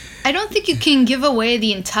point. I don't think you can give away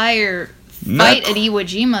the entire Not fight at Iwo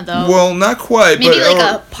Jima, though. Well, not quite. Maybe but, like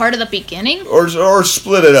a part of the beginning? or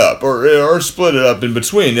split it up, or split it up in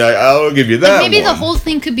between. I'll give you that. Maybe the one. whole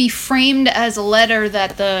thing could be framed as a letter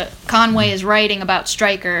that the Conway is writing about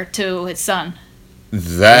Stryker to his son.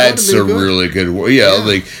 That's That a would be good. really good one. Yeah,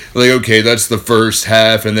 Yeah. like okay, that's the first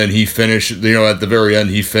half, and then he finishes. At the very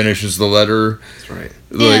end, he finishes the letter. That's right.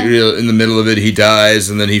 Like Yeah. in the middle of it, he dies,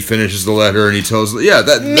 and then he finishes the letter, and he tells. Yeah,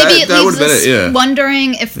 that Maybe that it would leaves have been us it. Yeah.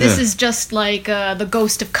 wondering if this Yeah. is just like the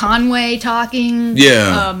ghost of Conway talking.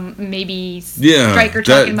 Yeah. Maybe Yeah, Stryker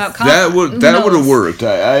talking about Conway. that would Who have knows? worked.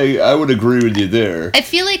 I would agree with you there. I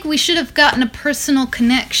feel like we should have gotten a personal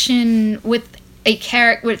connection with a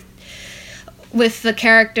character with the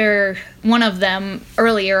character, one of them,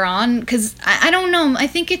 earlier on, because I don't know. I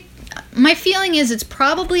think my feeling is it's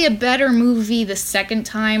probably a better movie the second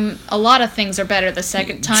time. A lot of things are better the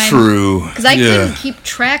second time. True. Because I couldn't keep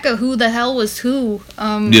track of who the hell was who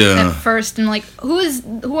at first, and like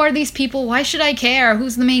who are these people? Why should I care?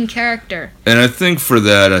 Who's the main character? And I think for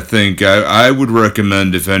that, I would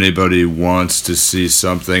recommend if anybody wants to see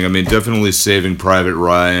something. I mean, definitely Saving Private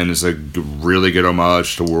Ryan is a really good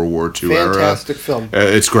homage to World War II era. Fantastic film.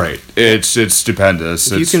 It's great. It's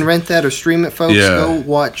stupendous. If you can rent that or stream it, folks, Yeah. go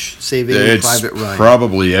watch Saving It's Private Ryan.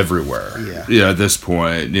 probably everywhere. Yeah. At this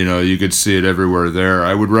point, you could see it everywhere there.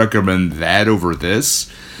 I would recommend that over this.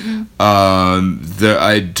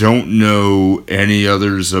 I don't know any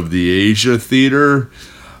others of the Asia theater,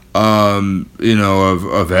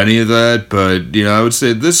 of any of that, but, I would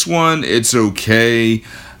say this one, it's okay.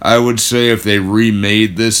 I would say if they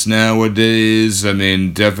remade this nowadays, I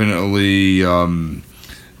mean, definitely,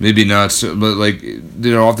 maybe not so, but like,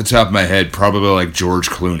 off the top of my head, probably like George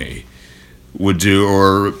Clooney would do,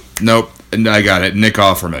 or, nope, I got it, Nick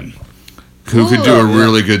Offerman. Who could do a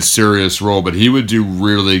really good serious role, but he would do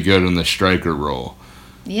really good in the Stryker role.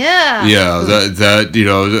 Yeah. Yeah,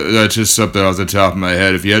 that's just something off the top of my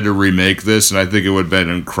head. If you had to remake this, and I think it would have been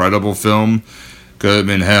an incredible film, because, I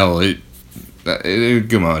mean, hell,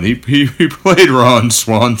 come on, he played Ron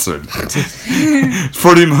Swanson.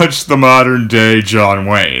 Pretty much the modern day John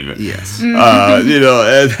Wayne. Yes. At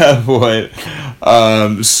that point.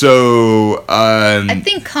 I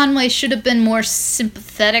think Conway should have been more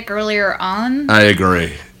sympathetic earlier on. I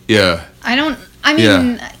agree. Yeah.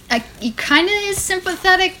 He kind of is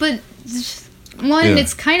sympathetic, but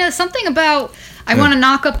it's kind of something about I want to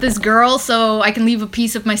knock up this girl so I can leave a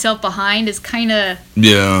piece of myself behind is kind of...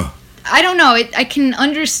 Yeah. I don't know. I can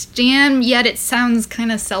understand, yet it sounds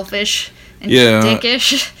kind of selfish and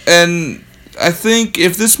dickish. And I think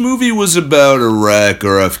if this movie was about Iraq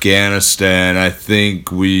or Afghanistan, I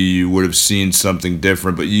think we would have seen something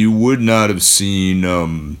different, but you would not have seen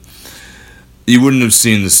you wouldn't have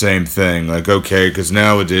seen the same thing. Like, okay, because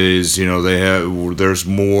nowadays, you know, there's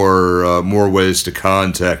more ways to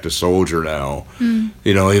contact a soldier now.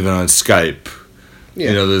 You know, even on Skype.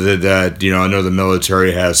 Yeah. You know that you know, I know the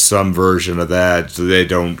military has some version of that, so they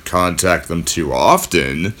don't contact them too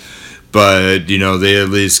often. But you know, they at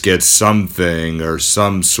least get something or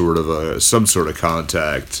some sort of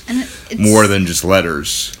contact, And more than just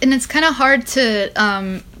letters. And it's kind of hard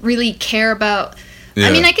to really care about. Yeah.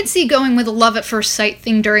 I mean, I could see going with a love at first sight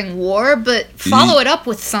thing during war, but follow it up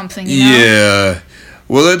with something, you know? Yeah.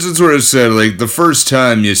 Well, that's what I said. Like, the first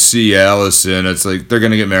time you see Allison, it's like, they're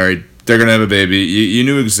going to get married. They're going to have a baby. You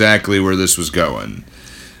knew exactly where this was going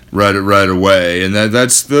right away. And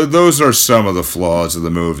those are some of the flaws of the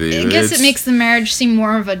movie. I guess it makes the marriage seem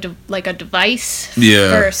more of a device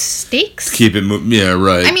Yeah. for stakes. Keep it... Yeah,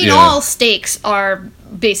 right. I mean, yeah. all stakes are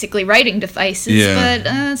basically writing devices, Yeah.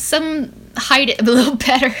 but some hide it a little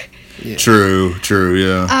better. Yeah. True,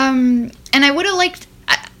 yeah. And I would have liked...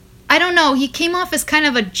 I don't know, he came off as kind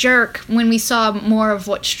of a jerk when we saw more of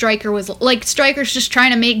what Stryker was... Like, Stryker's just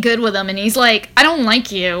trying to make good with him, and he's like, I don't like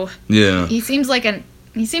you. Yeah. He seems like a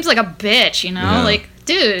bitch, you know? Yeah. Like,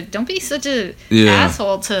 dude, don't be such a Yeah.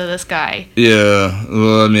 asshole to this guy. Yeah.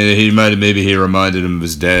 Well, I mean, maybe he reminded him of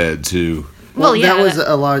his dad, too. Well, yeah. That was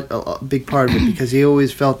a big part of it because he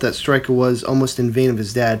always felt that Stryker was almost in vain of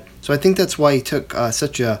his dad. So I think that's why he took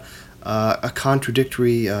such a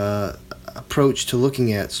contradictory approach to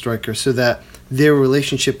looking at Stryker, so that their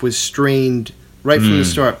relationship was strained right from the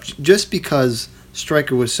start. Just because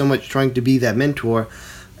Stryker was so much trying to be that mentor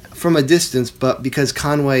from a distance, but because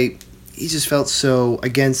Conway, he just felt so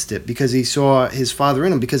against it because he saw his father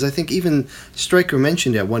in him. Because I think even Stryker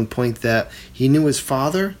mentioned at one point that he knew his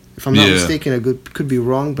father. If I'm not Yeah. mistaken, I could be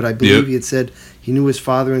wrong, but I believe he had said he knew his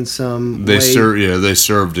father in some way. They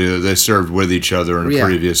served with each other in a Yeah.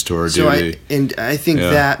 previous tour So duty. I think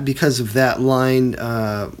Yeah. that because of that line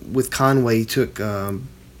with Conway, he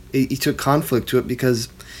took conflict to it because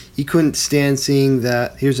he couldn't stand seeing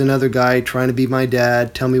that here's another guy trying to be my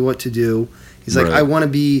dad, tell me what to do. He's like, Right. I want to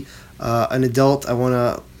be an adult. I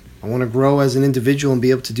want to grow as an individual and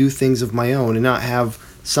be able to do things of my own and not have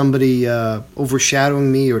somebody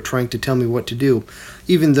overshadowing me or trying to tell me what to do.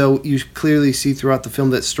 Even though you clearly see throughout the film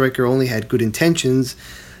that Stryker only had good intentions,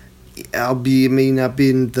 it may not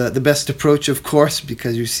be the best approach, of course,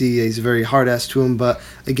 because you see he's a very hard ass to him. But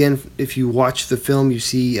again, if you watch the film, you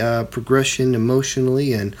see progression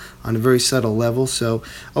emotionally and on a very subtle level. So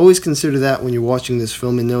always consider that when you're watching this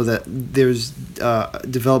film and know that there's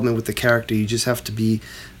development with the character. You just have to be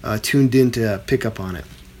tuned in to pick up on it.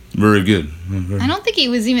 Very good. I don't think he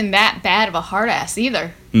was even that bad of a hard ass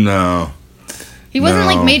either. No. He wasn't No.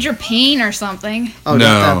 like Major Payne or something. Oh,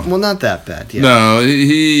 No. not that bad. Yeah. No,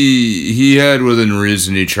 he had within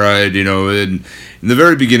reason. He tried, you know, in the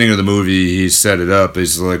very beginning of the movie, he set it up.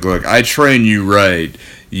 He's like, look, I train you right,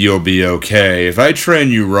 you'll be okay. If I train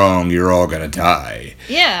you wrong, you're all going to die.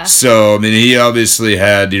 Yeah. So, I mean, he obviously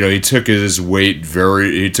had, you know, he took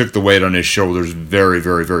the weight on his shoulders very,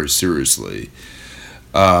 very, very seriously.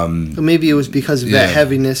 Maybe it was because of that Yeah.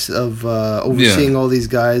 heaviness of overseeing all these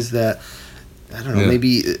guys that, I don't know, Yeah.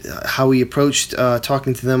 maybe how he approached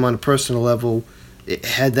talking to them on a personal level, it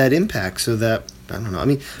had that impact. So that, I don't know. I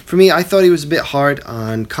mean, for me, I thought he was a bit hard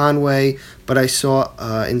on Conway, but I saw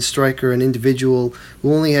in Stryker an individual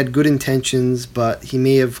who only had good intentions, but he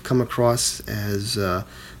may have come across as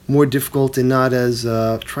more difficult and not as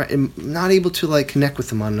not able to like connect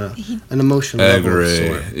with him on an emotional I level. of agree.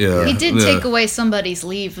 sort. Yeah. He did yeah. take away somebody's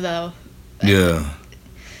leave, though. Yeah.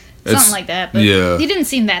 Something like that. But yeah. he didn't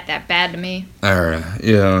seem that bad to me. All right.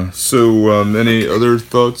 Yeah. So, any other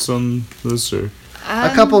thoughts on this? Or?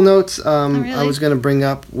 A couple notes I really. was going to bring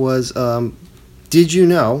up was, did you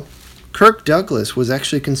know Kirk Douglas was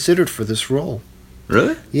actually considered for this role?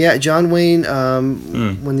 Really? Yeah, John Wayne,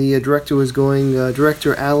 when the director was going,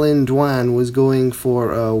 director Alan Dwan was going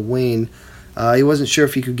for Wayne, he wasn't sure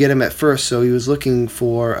if he could get him at first, so he was looking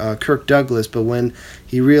for Kirk Douglas, but when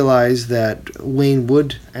he realized that Wayne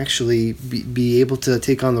would actually be able to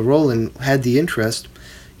take on the role and had the interest,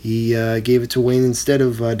 he gave it to Wayne instead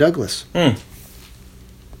of Douglas.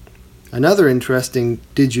 Another interesting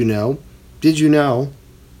did you know,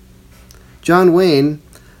 John Wayne,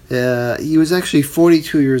 he was actually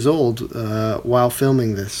 42 years old while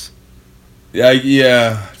filming this.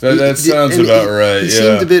 Yeah, that sounds about right. He Yeah.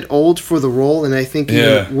 seemed a bit old for the role, and I think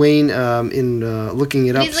Yeah. Wayne, in looking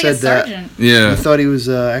it up, He's like a said that sergeant. Yeah. he thought he was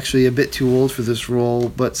actually a bit too old for this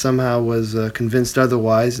role, but somehow was convinced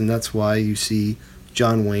otherwise, and that's why you see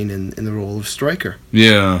John Wayne in the role of Stryker.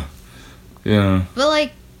 Yeah. Yeah. But,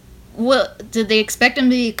 like, Well, did they expect him to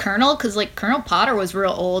be Colonel? Because, like, Colonel Potter was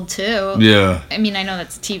real old, too. Yeah. I mean, I know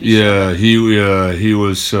that's a TV show. Yeah, he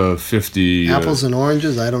was 50. Apples and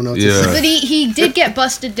oranges. I don't know. What to Yeah. say. But he did get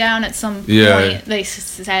busted down at some Yeah. point, they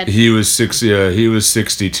said. He was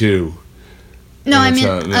 62. No, I That's mean,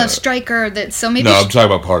 not- yeah. Stryker, so maybe... No, I'm talking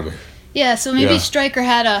about Parker. Yeah, so maybe Yeah. Stryker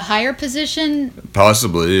had a higher position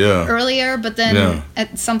Possibly, yeah. earlier, but then Yeah.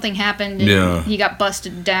 something happened and Yeah. he got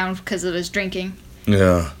busted down because of his drinking.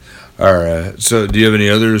 Yeah. All right. So, do you have any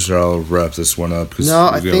others, or I'll wrap this one up? 'Cause No, we've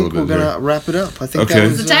I got a think little we're bit gonna wrap it up. I think Okay. that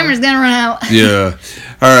was The timer's gonna run out. Yeah.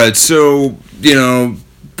 All right. So,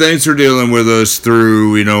 thanks for dealing with us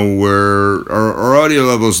through, where our audio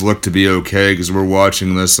levels look to be okay because we're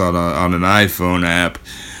watching this on an iPhone app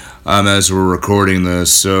as we're recording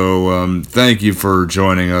this. So, thank you for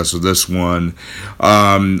joining us with this one.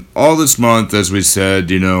 All this month, as we said,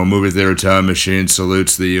 Movie Theater Time Machine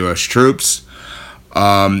salutes the U.S. troops.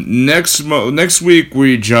 Next week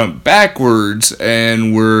we jump backwards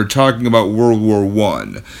and we're talking about World War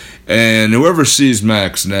One. And whoever sees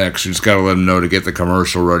Max next, you just gotta let him know to get the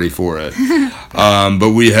commercial ready for it.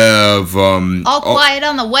 But we have All quiet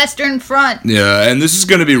on the Western Front. yeah, and this is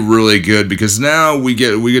gonna be really good because now we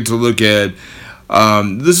get to look at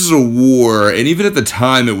this is a war, and even at the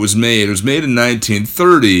time it was made in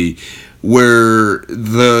 1930. Where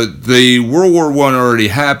the World War One already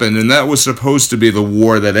happened, and that was supposed to be the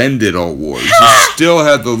war that ended all wars. You still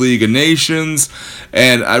had the League of Nations,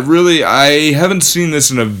 and I haven't seen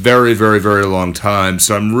this in a very, very, very long time,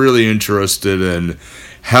 so I'm really interested in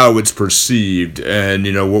how it's perceived and,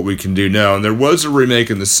 what we can do now. And there was a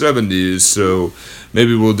remake in the 70s, so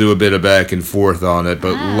maybe we'll do a bit of back and forth on it,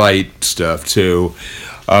 but light stuff too.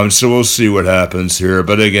 So we'll see what happens here.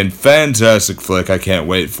 But again, fantastic flick. I can't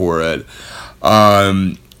wait for it.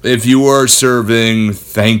 If you are serving,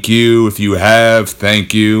 thank you. If you have,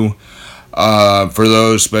 thank you. For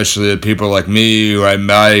those, especially the people like me, who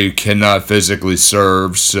I cannot physically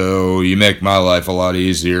serve, so you make my life a lot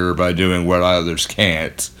easier by doing what others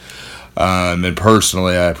can't. And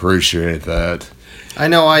personally, I appreciate that. I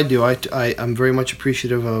know I do. I'm very much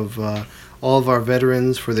appreciative of all of our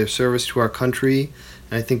veterans for their service to our country.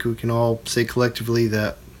 And I think we can all say collectively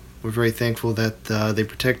that we're very thankful that they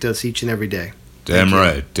protect us each and every day. Damn Thank you.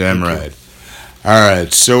 right. Damn Thank you. right. All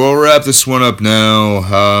right, so we'll wrap this one up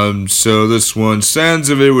now. So this one, Sands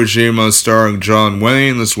of Iwo Jima, starring John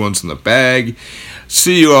Wayne. This one's in the bag.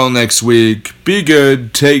 See you all next week. Be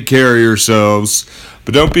good. Take care of yourselves.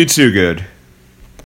 But don't be too good.